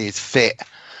glad to see he's fit.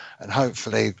 And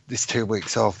hopefully this 2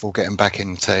 weeks off will get him back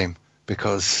in the team,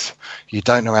 because you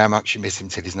don't know how much you miss him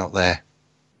till he's not there.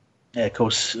 Yeah, of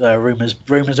course,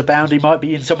 rumours abound. He might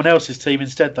be in someone else's team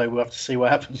instead, though. We'll have to see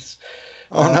what happens.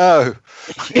 Oh, no.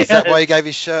 Is that why he gave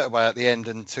his shirt away at the end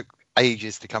and took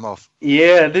ages to come off?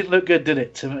 Yeah, it didn't look good, did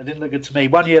it? It didn't look good to me.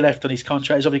 1 year left on his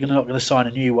contract. He's obviously not going to sign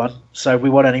a new one. So if we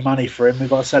want any money for him,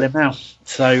 we've got to sell him now.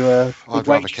 So I'd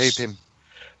rather keep him.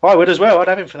 I would as well. I'd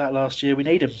have him for that last year. We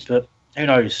need him, but... Who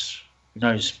knows?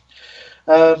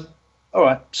 All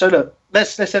right. So look,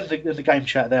 let's end the game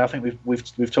chat there. I think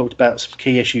we've talked about some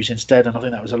key issues instead, and I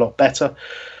think that was a lot better.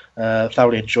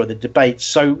 Thoroughly enjoyed the debate.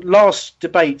 So last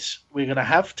debate we're going to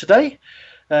have today,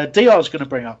 DR's going to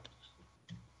bring up.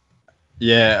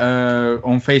 Yeah.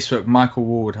 On Facebook, Michael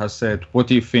Ward has said, "What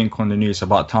do you think on the news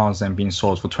about Townsend being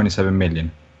sold for 27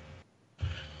 million?"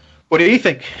 What do you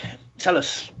think? Tell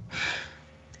us.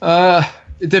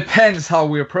 It depends how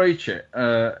we approach it.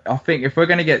 I think if we're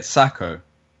going to get Sakho,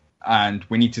 and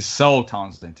we need to sell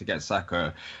Townsend to get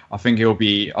Sakho, I think it'll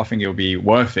be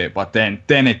worth it. But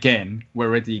then again, we're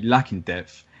already lacking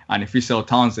depth, and if we sell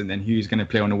Townsend, then who's going to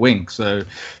play on the wing? So,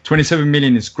 27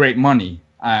 million is great money,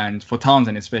 and for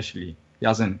Townsend especially, he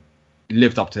hasn't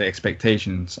lived up to the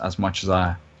expectations as much as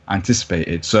I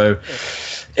anticipated. So,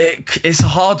 it's a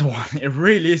hard one. It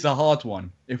really is a hard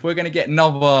one. If we're going to get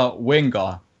another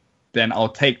winger, then I'll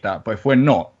take that. But if we're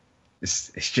not,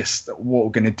 it's just what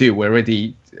we're going to do. We're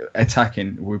already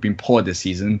attacking. We've been poor this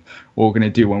season. What we're going to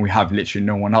do when we have literally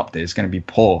no one up there, it's going to be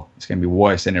poor. It's going to be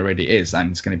worse than it already is, and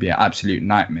it's going to be an absolute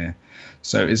nightmare.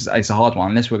 So it's a hard one.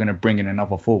 Unless we're going to bring in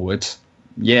another forward,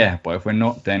 yeah. But if we're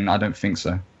not, then I don't think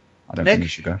so. I don't think we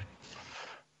should go.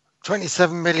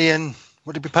 27 million.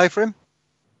 What did we pay for him?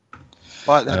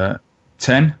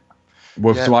 10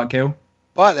 with Dwight Gill.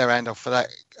 Bite their hand off for that.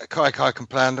 Kai can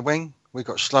play on the wing. We've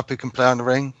got Schlupp who can play on the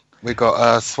wing. We've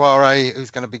got Soiree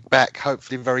who's going to be back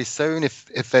hopefully very soon if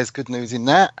there's good news in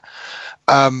that.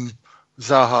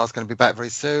 Zaha's going to be back very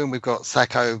soon. We've got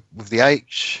Sakho with the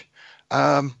H.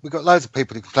 We've got loads of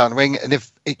people who can play on the wing. And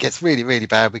if it gets really, really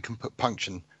bad, we can put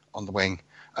Puncheon on the wing.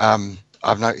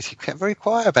 I've noticed you kept very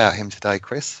quiet about him today,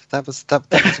 Chris. That was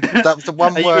the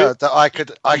one word that I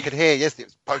could hear. Yes, it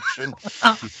was potion.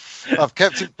 I've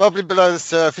kept him bubbling below the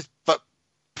surface, but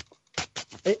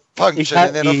punctured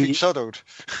and then off he shuttled.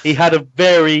 He had a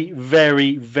very,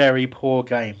 very, very poor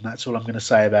game. That's all I'm going to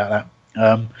say about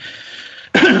that.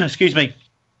 Excuse me.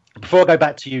 Before I go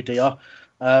back to you, DR,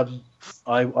 I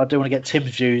do want to get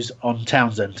Tim's views on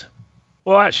Townsend.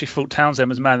 Well, I actually thought Townsend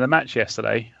was man of the match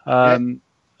yesterday.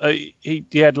 He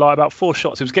had like about 4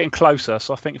 shots. He was getting closer,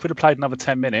 so I think if we'd have played another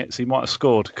 10 minutes, he might have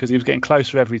scored because he was getting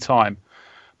closer every time.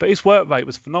 But his work rate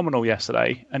was phenomenal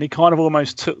yesterday, and he kind of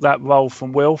almost took that role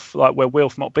from Wilf, like where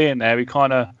Wilf not being there, he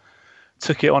kind of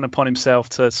took it on upon himself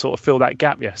to sort of fill that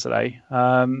gap yesterday.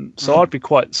 So I'd be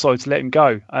quite sorry to let him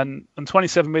go. And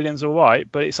 27 million's all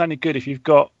right, but it's only good if you've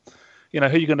got, who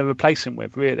you're going to replace him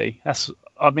with, really.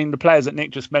 The players that Nick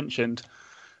just mentioned,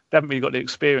 they haven't really got the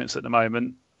experience at the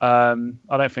moment. I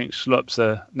don't think Schlupp's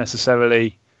are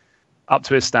necessarily up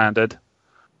to his standard.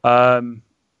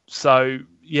 So,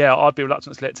 yeah, I'd be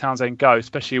reluctant to let Townsend go,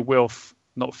 especially Wilf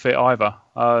not fit either.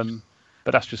 But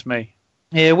that's just me.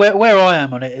 Yeah, where I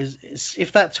am on it is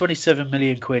if that 27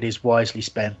 million quid is wisely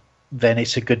spent, then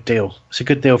it's a good deal. It's a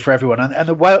good deal for everyone. And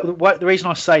the reason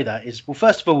I say that is, well,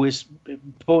 first of all, it's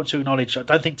important to acknowledge I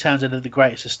don't think Townsend had the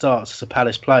greatest of starts as a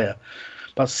Palace player.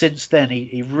 But since then,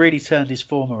 he really turned his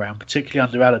form around, particularly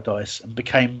under Allardyce, and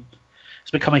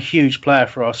has become a huge player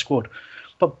for our squad.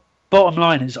 But bottom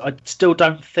line is, I still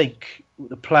don't think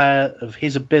the player of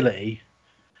his ability,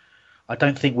 I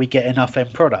don't think we get enough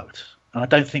end product. And I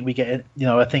don't think we get,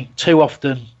 I think too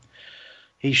often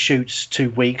he shoots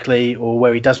too weakly, or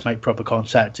where he does make proper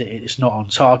contact, it's not on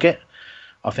target.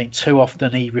 I think too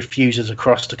often he refuses a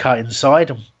cross to cut inside,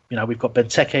 and we've got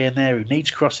Benteke in there who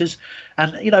needs crosses,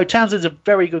 and Townsend's a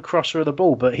very good crosser of the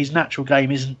ball, but his natural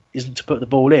game isn't to put the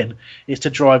ball in; it's to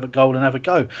drive at goal and have a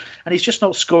go. And he's just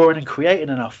not scoring and creating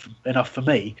enough for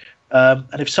me.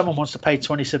 And if someone wants to pay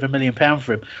 £27 million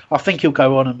for him, I think he'll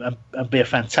go on and be a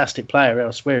fantastic player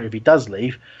elsewhere if he does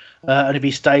leave. And if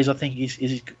he stays, I think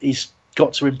he's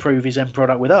got to improve his end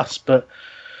product with us. But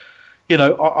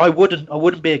I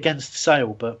wouldn't be against the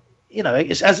sale, but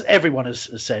it's, as everyone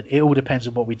has said, it all depends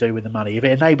on what we do with the money. If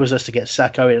it enables us to get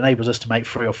Sacco, it enables us to make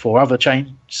 3 or 4 other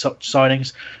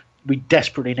signings. We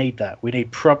desperately need that. We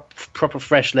need proper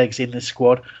fresh legs in this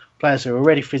squad. Players who are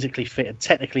already physically fit and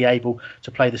technically able to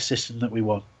play the system that we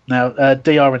want. Now,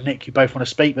 DR and Nick, you both want to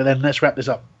speak, but then let's wrap this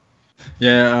up.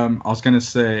 Yeah, I was going to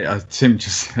say, Tim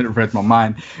just read my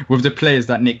mind. With the players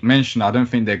that Nick mentioned, I don't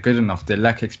think they're good enough. They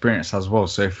lack experience as well.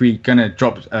 So if we're going to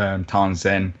drop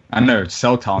Townsend,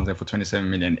 sell Townsend for 27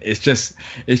 million, it's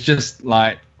just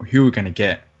like, who we're going to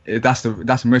get. That's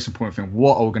the most important thing.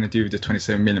 What are we going to do with the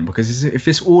 27 million? Because if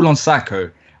it's all on Sacco,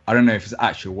 I don't know if it's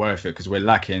actually worth it, because we're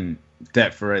lacking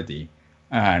depth already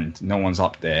and no one's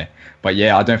up there. But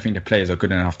yeah, I don't think the players are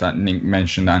good enough that Nick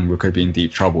mentioned, and we could be in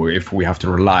deep trouble if we have to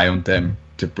rely on them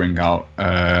to bring out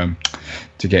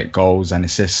to get goals and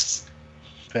assists.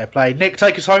 Fair play. Nick,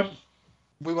 take us home.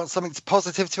 We want something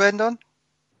positive to end on.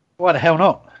 Why the hell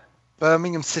not?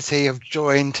 Birmingham City have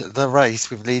joined the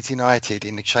race with Leeds United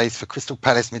in the chase for Crystal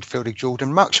Palace midfielder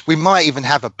Jordan Much. We might even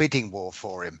have a bidding war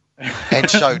for him. End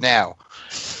show now.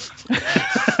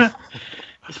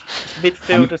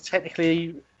 Midfielder,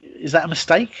 technically, is that a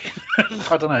mistake?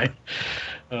 I don't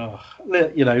know.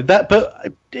 That,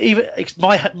 but even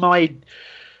my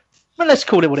let's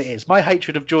call it what it is. My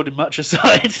hatred of Jordan Much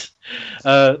aside,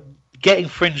 getting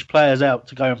fringe players out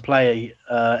to go and play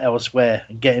elsewhere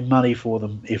and getting money for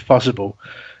them, if possible,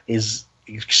 is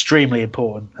extremely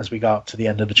important as we go up to the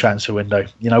end of the transfer window.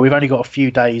 We've only got a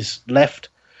few days left.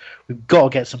 We've got to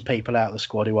get some people out of the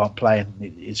squad who aren't playing.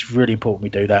 It's really important we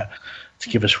do that to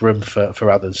give us room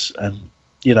for others. And,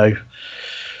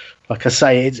 like I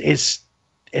say, it's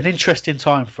an interesting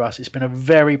time for us. It's been a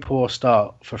very poor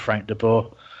start for Frank de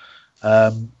Boer.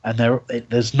 And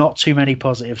there's not too many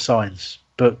positive signs.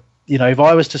 But, if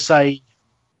I was to say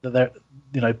that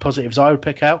there, positives I would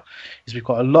pick out is we've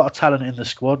got a lot of talent in the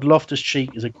squad.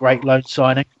 Loftus-Cheek is a great loan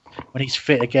signing. When he's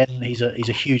fit again, he's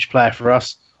a huge player for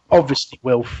us. Obviously,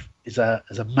 Wilf is a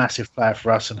massive player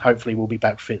for us, and hopefully we'll be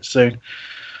back fit soon.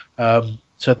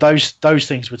 So those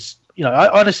things would, I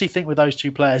honestly think with those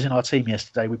 2 players in our team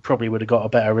yesterday, we probably would have got a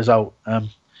better result.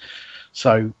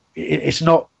 So it's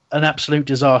not an absolute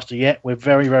disaster yet. We're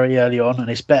very, very early on, and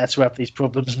it's better to have these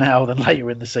problems now than later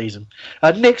in the season.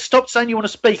 Nick, stop saying you want to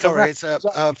speak. Sorry, it's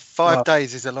 5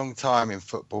 days is a long time in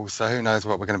football, so who knows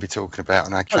what we're going to be talking about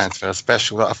on our transfer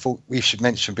special that I thought we should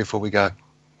mention before we go.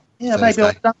 Yeah, maybe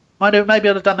I'd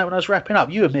have done that when I was wrapping up.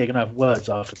 You and me are going to have words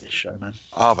after this show, man.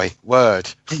 Are we? Word.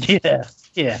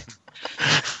 Yeah.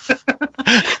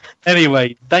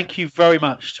 Anyway, thank you very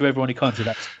much to everyone who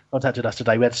contacted us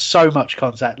today. We had so much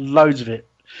contact, loads of it.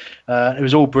 It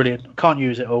was all brilliant. Can't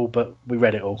use it all, but we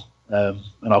read it all. And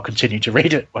I'll continue to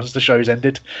read it once the show's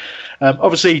ended.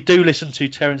 Obviously, do listen to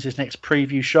Terence's next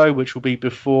preview show, which will be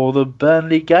before the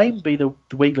Burnley game, be the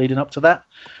week leading up to that.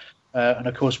 And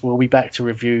of course, we'll be back to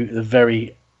review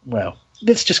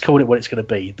let's just call it what it's going to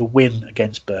be, the win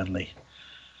against Burnley.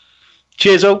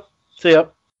 Cheers all. See ya.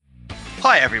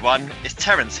 Hi everyone, it's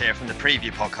Terence here from the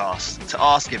Preview Podcast to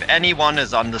ask if anyone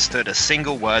has understood a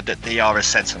single word that DR has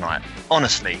said tonight.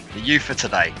 Honestly, the youth of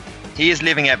today. He is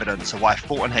living evidence of why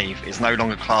Thornton Heath is no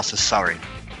longer classed as Surrey.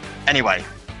 Anyway,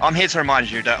 I'm here to remind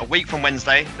you that a week from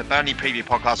Wednesday, the Burnley Preview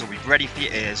Podcast will be ready for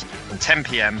your ears from 10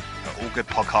 PM at all good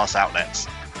podcast outlets.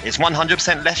 It's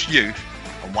 100% less youth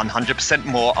and 100%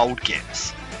 more old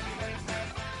gits.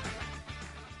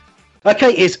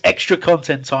 Okay, it's extra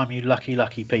content time, you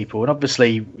lucky people. And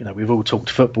obviously, we've all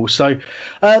talked football. So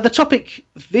the topic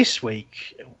this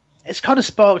week, it's kind of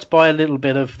sparked by a little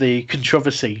bit of the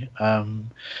controversy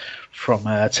from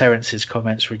Terence's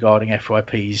comments regarding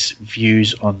FYP's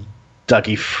views on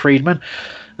Dougie Freedman.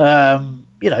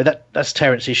 That's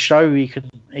Terence's show. He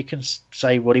can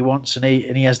say what he wants, and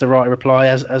he has the right to reply,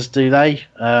 as do they.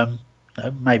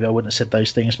 Maybe I wouldn't have said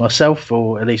those things myself,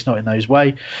 or at least not in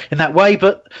that way.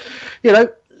 But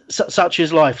such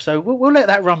is life. So we'll let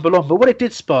that rumble on. But what it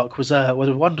did spark was a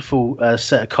wonderful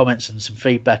set of comments and some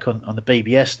feedback on the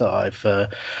BBS that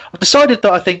I've decided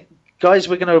that I think, guys,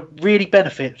 we're going to really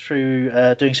benefit through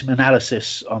doing some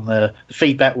analysis on the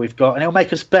feedback we've got, and it'll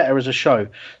make us better as a show.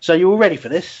 So you all ready for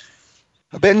this?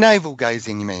 A bit of navel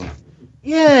gazing, you mean?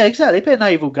 Yeah, exactly. A bit of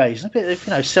navel gazing, a bit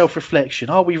of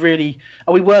self-reflection. Are we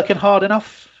working hard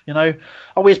enough? Are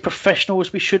we as professional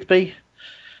as we should be?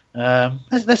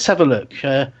 Let's have a look.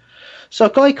 So a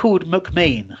guy called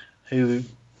McMean, who,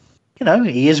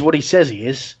 he is what he says he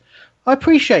is. I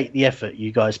appreciate the effort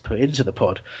you guys put into the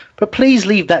pod, but please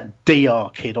leave that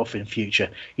DR kid off in future.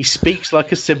 He speaks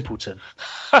like a simpleton.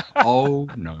 Oh,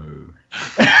 no.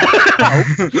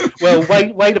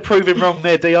 Well, way to prove him wrong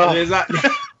there, DR. Exactly.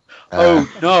 Oh,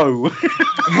 no.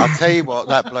 I'll tell you what,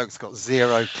 that bloke's got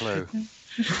zero clue.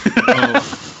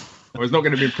 Well, he's not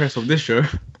going to be impressed with this show.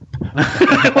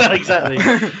 Well, exactly.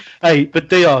 Hey, but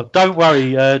DR, don't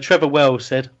worry. Trevor Wells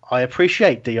said, I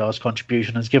appreciate DR's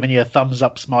contribution and has given you a thumbs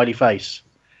up smiley face.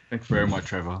 Thank you very much,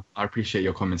 Trevor. I appreciate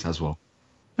your comments as well.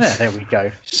 Yeah, there we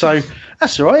go. So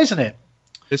that's all right, isn't it?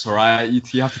 It's all right.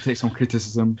 You have to take some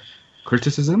criticism.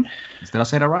 Criticism? Did I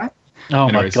say that right? Oh,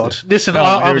 anyways, my God. Listen,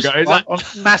 I'm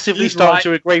massively starting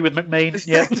to agree with McMean.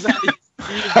 Yeah. Exactly.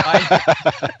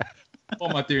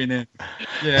 What am I doing here?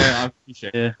 Yeah, I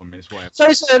appreciate it. Whatever. So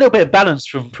it's a little bit of balance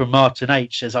from Martin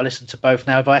H. Says, I listen to both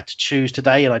now. If I had to choose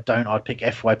today, and I don't, I'd pick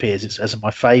FYP as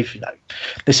my fave.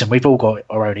 Listen, we've all got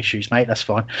our own issues, mate. That's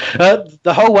fine.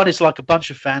 The whole one is like a bunch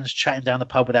of fans chatting down the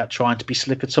pub without trying to be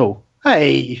slick at all.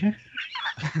 Hey.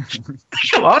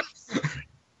 Come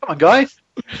on, guys.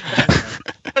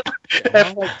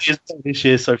 FYP is better this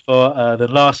year so far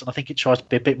than last, and I think it tries to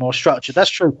be a bit more structured. That's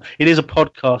true. It is a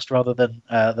podcast rather than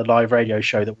the live radio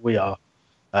show that we are,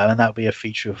 and that will be a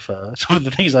feature of some of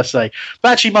the things I say.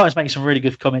 But actually, Martin's making some really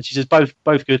good comments. He says both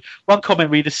good. One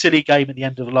comment read a silly game at the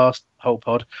end of the last whole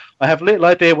pod. I have little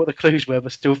idea what the clues were,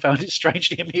 but still found it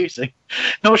strangely amusing.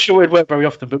 Not sure it worked very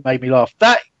often, but made me laugh.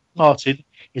 That, Martin,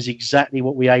 is exactly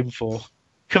what we aim for.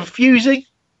 Confusing,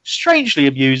 strangely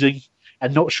amusing,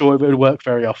 and not sure if it would work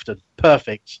very often.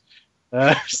 Perfect.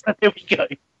 So there we go.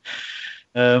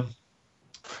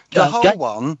 The whole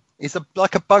one is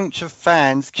like a bunch of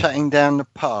fans chatting down the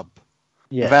pub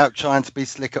without trying to be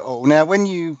slick at all. Now, when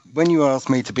you asked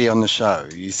me to be on the show,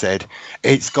 you said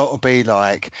it's got to be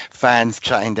like fans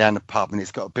chatting down the pub and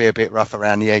it's got to be a bit rough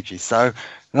around the edges. So,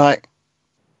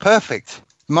 perfect.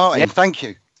 Martin, thank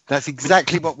you. That's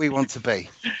exactly what we want to be.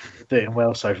 Doing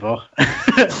well so far.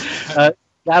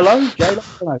 Hello.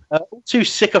 All too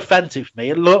sycophantic for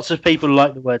me. Lots of people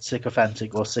like the word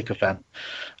sycophantic or sycophant,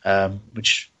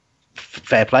 which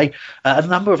fair play. A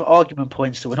number of argument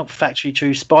points that were not factually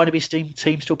true. Spinaby's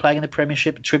team still playing in the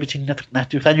Premiership, attributing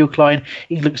Nathaniel Klein,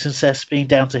 England's success being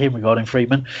down to him regarding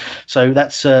Freedman. So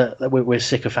that's we're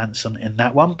sycophants in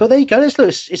that one. But there you go. Let's look.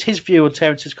 It's his view on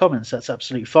Terence's comments. That's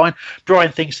absolutely fine.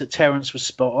 Brian thinks that Terence was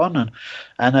spot on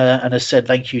and has said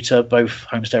thank you to both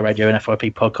Homestay Radio and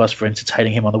FYP Podcast for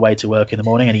entertaining him on the way to work in the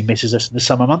morning, and he misses us in the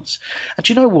summer months. And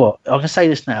do you know what? I'm going to say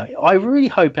this now. I really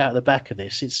hope out of the back of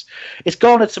this, it's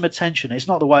garnered some attention. It's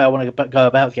not the way I want to go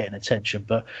about getting attention,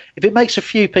 but if it makes a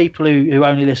few people who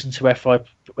only listen to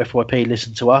FYP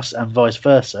listen to us and vice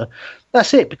versa,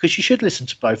 that's it, because you should listen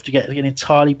to both to get an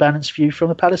entirely balanced view from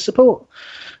the Palace support.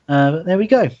 There we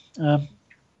go.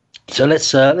 So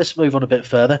let's move on a bit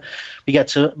further. We get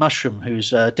to Mushroom,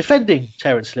 who's defending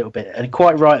Terence a little bit, and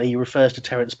quite rightly he refers to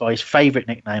Terence by his favourite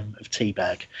nickname of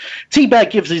Teabag.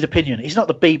 Teabag gives his opinion. He's not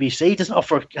the BBC. He doesn't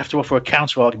have to offer a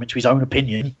counter argument to his own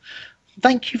opinion.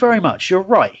 Thank you very much. You're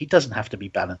right. He doesn't have to be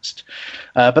balanced.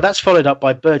 But that's followed up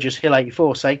by Burgess Hill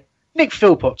 84 saying, Nick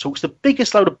Philpott talks the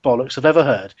biggest load of bollocks I've ever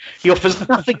heard. He offers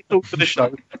nothing at all for the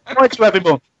show. Try to have him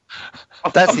on.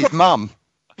 That's his mum.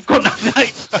 I've got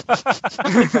nothing.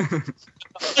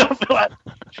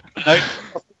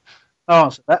 I'll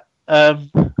answer that.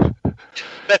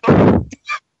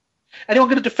 Anyone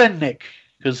going to defend Nick?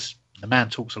 Because the man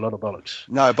talks a lot of bollocks.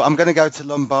 No, but I'm going to go to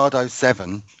Lombardo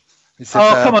 7. It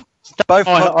says, come on. Both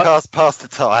podcasts pass the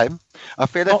time. I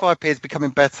feel FYP is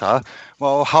becoming better,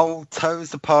 while Hull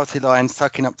toes the party line,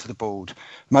 sucking up to the board.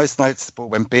 Most noticeable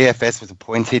when BFS was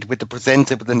appointed, with the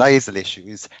presenter with the nasal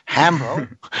issues, Hamroll,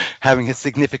 having a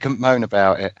significant moan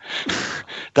about it.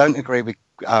 Don't agree with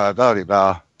blah, blah,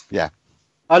 blah. Yeah.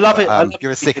 I love it.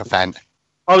 You're a sycophant.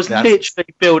 I was literally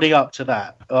building up to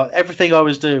that. Everything I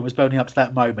was doing was building up to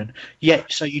that moment.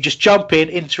 Yet, so you just jump in,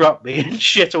 interrupt me, and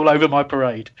shit all over my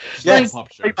parade. Yes,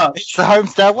 it's the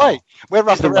Homestay way. We're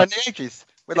rough around the edges.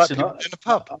 We're like people in a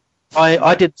pub.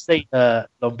 I didn't see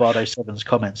Lombardo 7's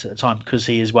comments at the time because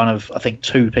he is one of, I think,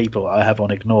 2 people I have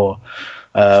on Ignore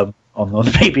on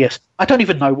the PBS. I don't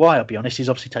even know why, I'll be honest. He's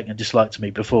obviously taken a dislike to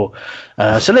me before.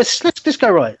 So let's go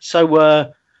right.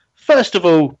 So first of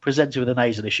all, presented with the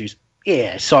nasal issues.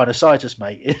 Yeah, sinusitis,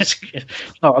 mate. It's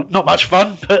not much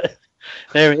fun, but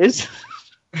there it is.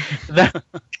 Now,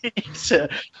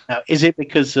 is it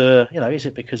because is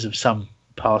it because of some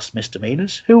past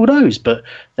misdemeanors? Who knows? But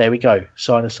there we go,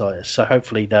 sinusitis. So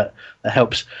hopefully that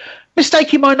helps.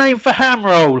 Mistaking my name for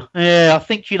Hamroll. Yeah, I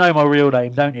think you know my real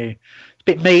name, don't you? It's a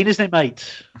bit mean, isn't it,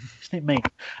 mate? Isn't it mean?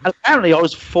 And apparently, I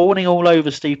was fawning all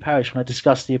over Steve Parish when I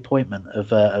discussed the appointment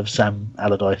of Sam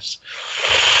Allardyce.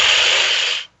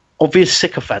 Obvious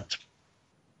sycophant.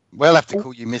 We'll have to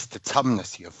call you Mr.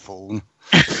 Tumnus, you fool.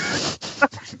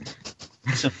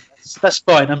 That's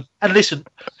fine. And listen,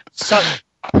 so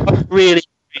I really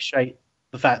appreciate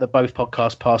the fact that both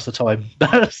podcasts pass the time.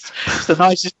 It's the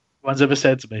nicest one's ever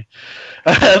said to me.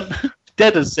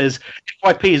 Deaders says,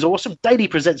 FYP is awesome. Daily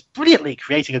presents brilliantly,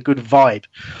 creating a good vibe.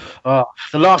 The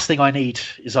last thing I need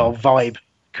is our vibe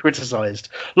criticised.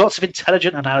 Lots of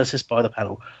intelligent analysis by the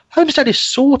panel. Homestead is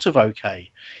sort of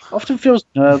okay. Often feels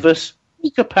nervous.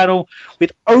 Weaker panel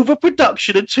with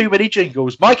overproduction and too many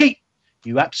jingles. Mikey,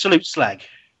 you absolute slag.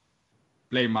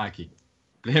 Blame Mikey.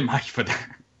 Blame Mikey for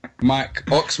that. Mike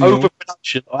Oxmoor.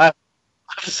 Overproduction. I have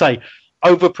to say,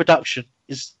 overproduction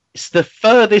is the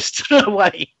furthest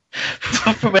away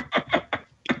from it.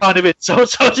 Kind of it. So I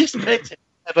was expecting.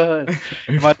 Never heard.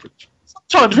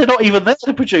 Sometimes they're not even there,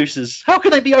 the producers. How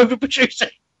can they be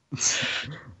overproducing?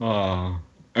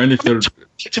 Only if they're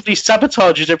actively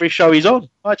sabotages every show he's on.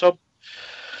 Hi, Tom.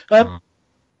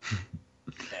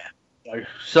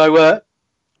 So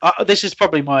this is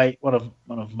probably one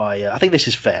of my. I think this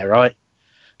is fair, right?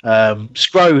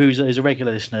 Scro, who's a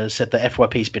regular listener, said that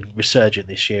FYP's been resurgent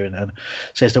this year, and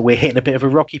says that we're hitting a bit of a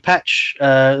rocky patch.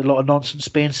 A lot of nonsense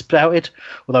being spouted,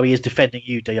 although he is defending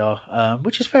you, DR,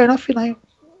 which is fair enough. You know,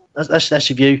 that's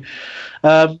your view.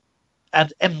 And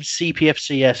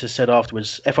MCPFCS has said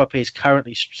afterwards, FYP is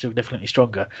currently significantly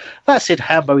stronger. That said,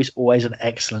 Hambo is always an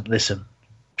excellent listen.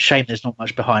 Shame there's not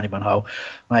much behind him on Hull.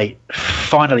 Mate,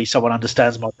 finally someone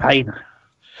understands my pain.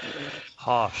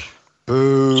 Harsh.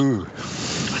 Boo.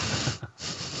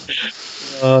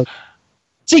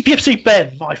 CPFC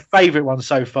Ben, my favourite one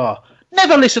so far.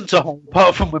 Never listened to Hull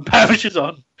apart from when Parish is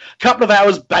on. A couple of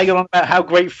hours banging on about how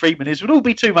great Freeman is would all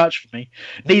be too much for me.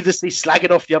 Needlessly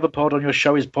slagging off the other pod on your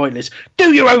show is pointless.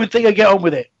 Do your own thing and get on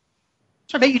with it.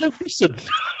 So, mate, you don't listen.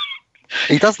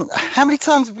 He doesn't. How many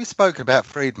times have we spoken about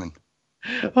Friedman?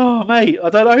 Oh, mate,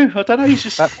 I don't know. He's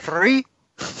just about 3.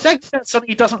 That's something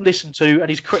he doesn't listen to, and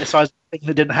he's criticised the thing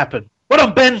that didn't happen. Well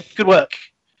done, Ben. Good work.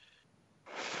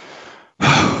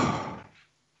 I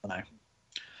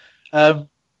know.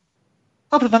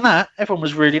 Other than that, everyone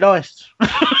was really nice.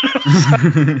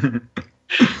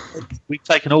 We've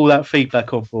taken all that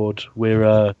feedback on board.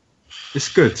 It's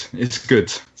good. It's good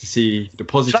to see the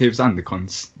positives and the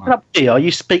cons.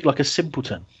 You speak like a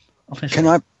simpleton. Can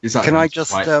I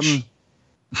just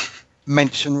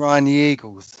mention Ryan the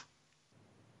Eagles?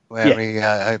 Where he,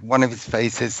 one of his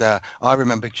faces, I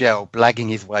remember Gel blagging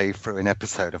his way through an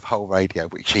episode of Hull Radio,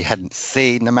 which he hadn't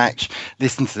seen the match,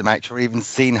 listened to the match, or even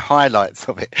seen highlights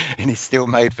of it, and he's still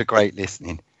made for great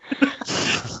listening.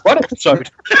 What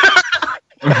episode?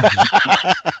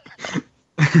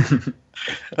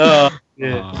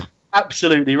 Yeah.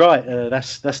 Absolutely right.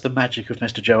 That's the magic of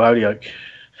Mr. Joe Holyoke.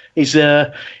 He's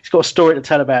got a story to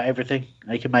tell about everything.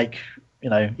 He can make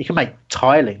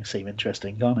tiling seem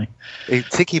interesting, can't he?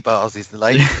 Tiki bars is the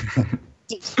lady.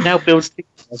 Now builds tiki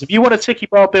bars. If you want a tiki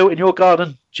bar built in your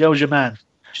garden, Joe's your man.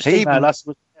 Just email us.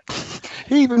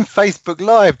 He even Facebook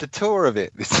Live the tour of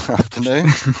it this afternoon.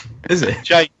 Is it?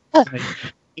 Changed.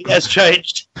 It has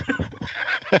changed.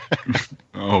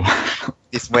 Oh.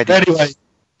 This wedding.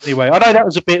 Anyway, I know that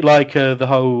was a bit like the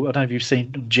whole. I don't know if you've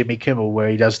seen Jimmy Kimmel where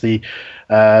he does the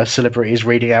celebrities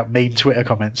reading out mean Twitter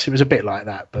comments. It was a bit like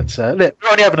that, but look, we're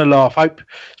only having a laugh. Hope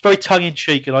it's very tongue in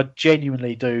cheek, and I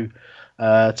genuinely do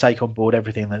take on board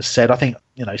everything that's said. I think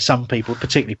some people,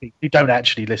 particularly people who don't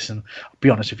actually listen. I'll be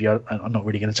honest with you, I'm not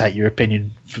really going to take your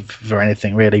opinion for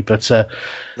anything really. But they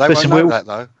won't know that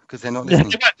though because they're not listening.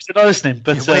 They're not listening,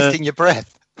 but you're wasting your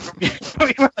breath.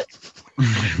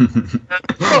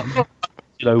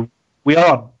 We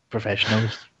aren't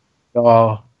professionals. We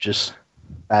are just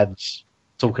fans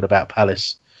talking about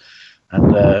Palace,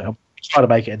 and we try to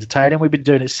make it entertaining. We've been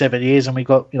doing it 7 years, and we've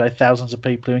got thousands of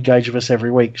people who engage with us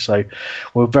every week. So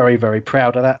we're very, very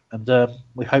proud of that, and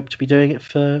we hope to be doing it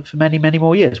for many, many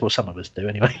more years. Well, some of us do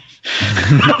anyway.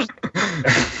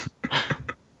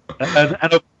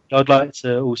 and I'd like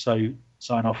to also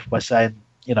sign off by saying,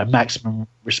 maximum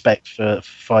respect for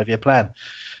 5-year plan,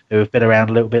 who have been around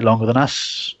a little bit longer than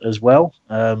us as well.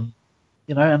 And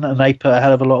they put a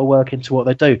hell of a lot of work into what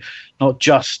they do. Not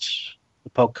just the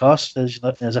podcast. There's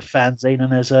a fanzine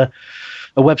and there's a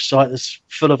website that's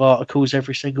full of articles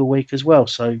every single week as well.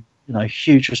 So,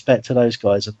 huge respect to those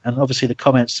guys. And obviously the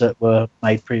comments that were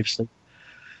made previously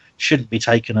shouldn't be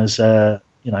taken as a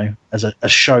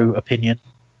show opinion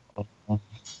on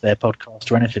their podcast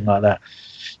or anything like that.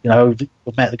 We've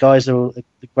met the guys; they're a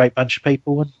great bunch of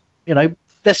people, and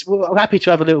we're happy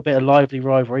to have a little bit of lively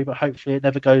rivalry, but hopefully it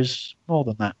never goes more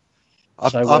than that.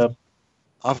 I've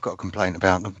got a complaint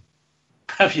about them.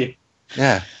 Have you?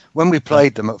 Yeah. When we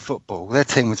played them at football, their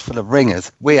team was full of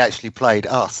ringers. We actually played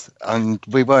us, and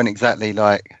we weren't exactly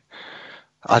like,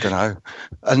 I don't know.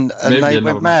 And they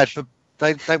went mad for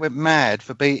they went mad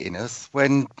for beating us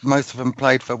when most of them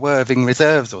played for Worthing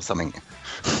Reserves or something.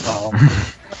 Oh.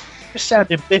 You're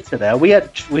sounding bitter now. At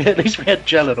least we had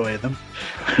Jelanoy in them.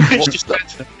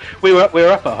 We were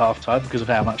up at half time because of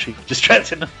how much he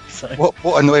distracted them. So.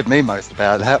 What annoyed me most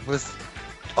about that was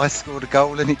I scored a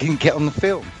goal and it didn't get on the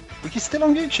film. Which is still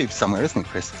on YouTube somewhere, isn't it,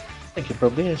 Chris? I think it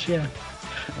probably is. Yeah.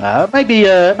 Maybe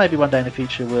one day in the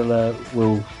future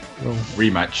we'll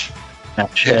rematch.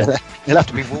 Yeah. You'll have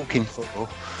to be walking football.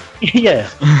 Yeah.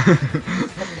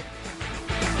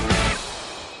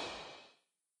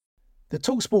 The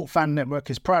TalkSport Fan Network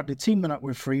is proudly teaming up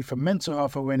with Free for Mental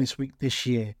Health Awareness Week this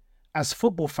year. As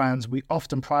football fans, we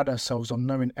often pride ourselves on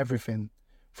knowing everything,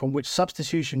 from which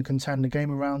substitution can turn the game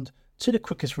around to the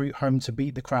quickest route home to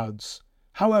beat the crowds.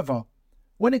 However,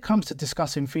 when it comes to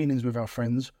discussing feelings with our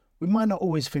friends, we might not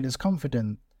always feel as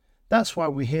confident. That's why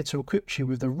we're here to equip you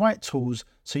with the right tools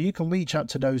so you can reach out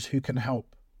to those who can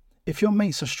help. If your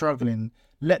mates are struggling,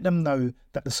 let them know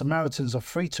that the Samaritans are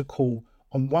free to call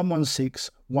on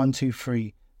 116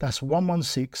 123. That's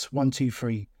 116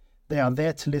 123. They are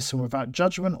there to listen without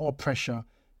judgment or pressure,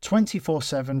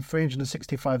 24/7,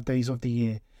 365 days of the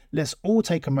year. Let's all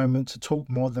take a moment to talk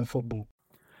more than football.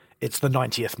 It's the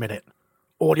 90th minute.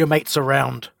 All your mates are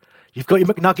round. You've got your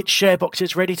McNugget share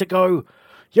boxes ready to go.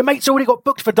 Your mate's already got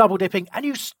booked for double dipping, and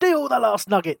you steal the last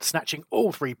nugget, snatching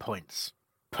all 3 points.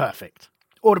 Perfect.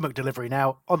 Order McDelivery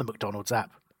now on the McDonald's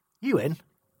app. You in?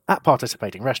 At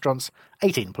participating restaurants,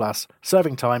 18 plus,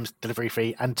 serving times, delivery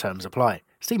fee and terms apply.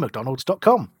 See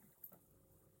mcdonalds.com.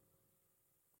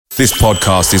 This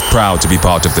podcast is proud to be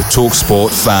part of the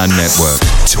TalkSport Fan Network.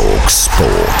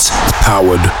 TalkSport.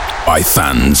 Powered by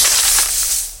fans.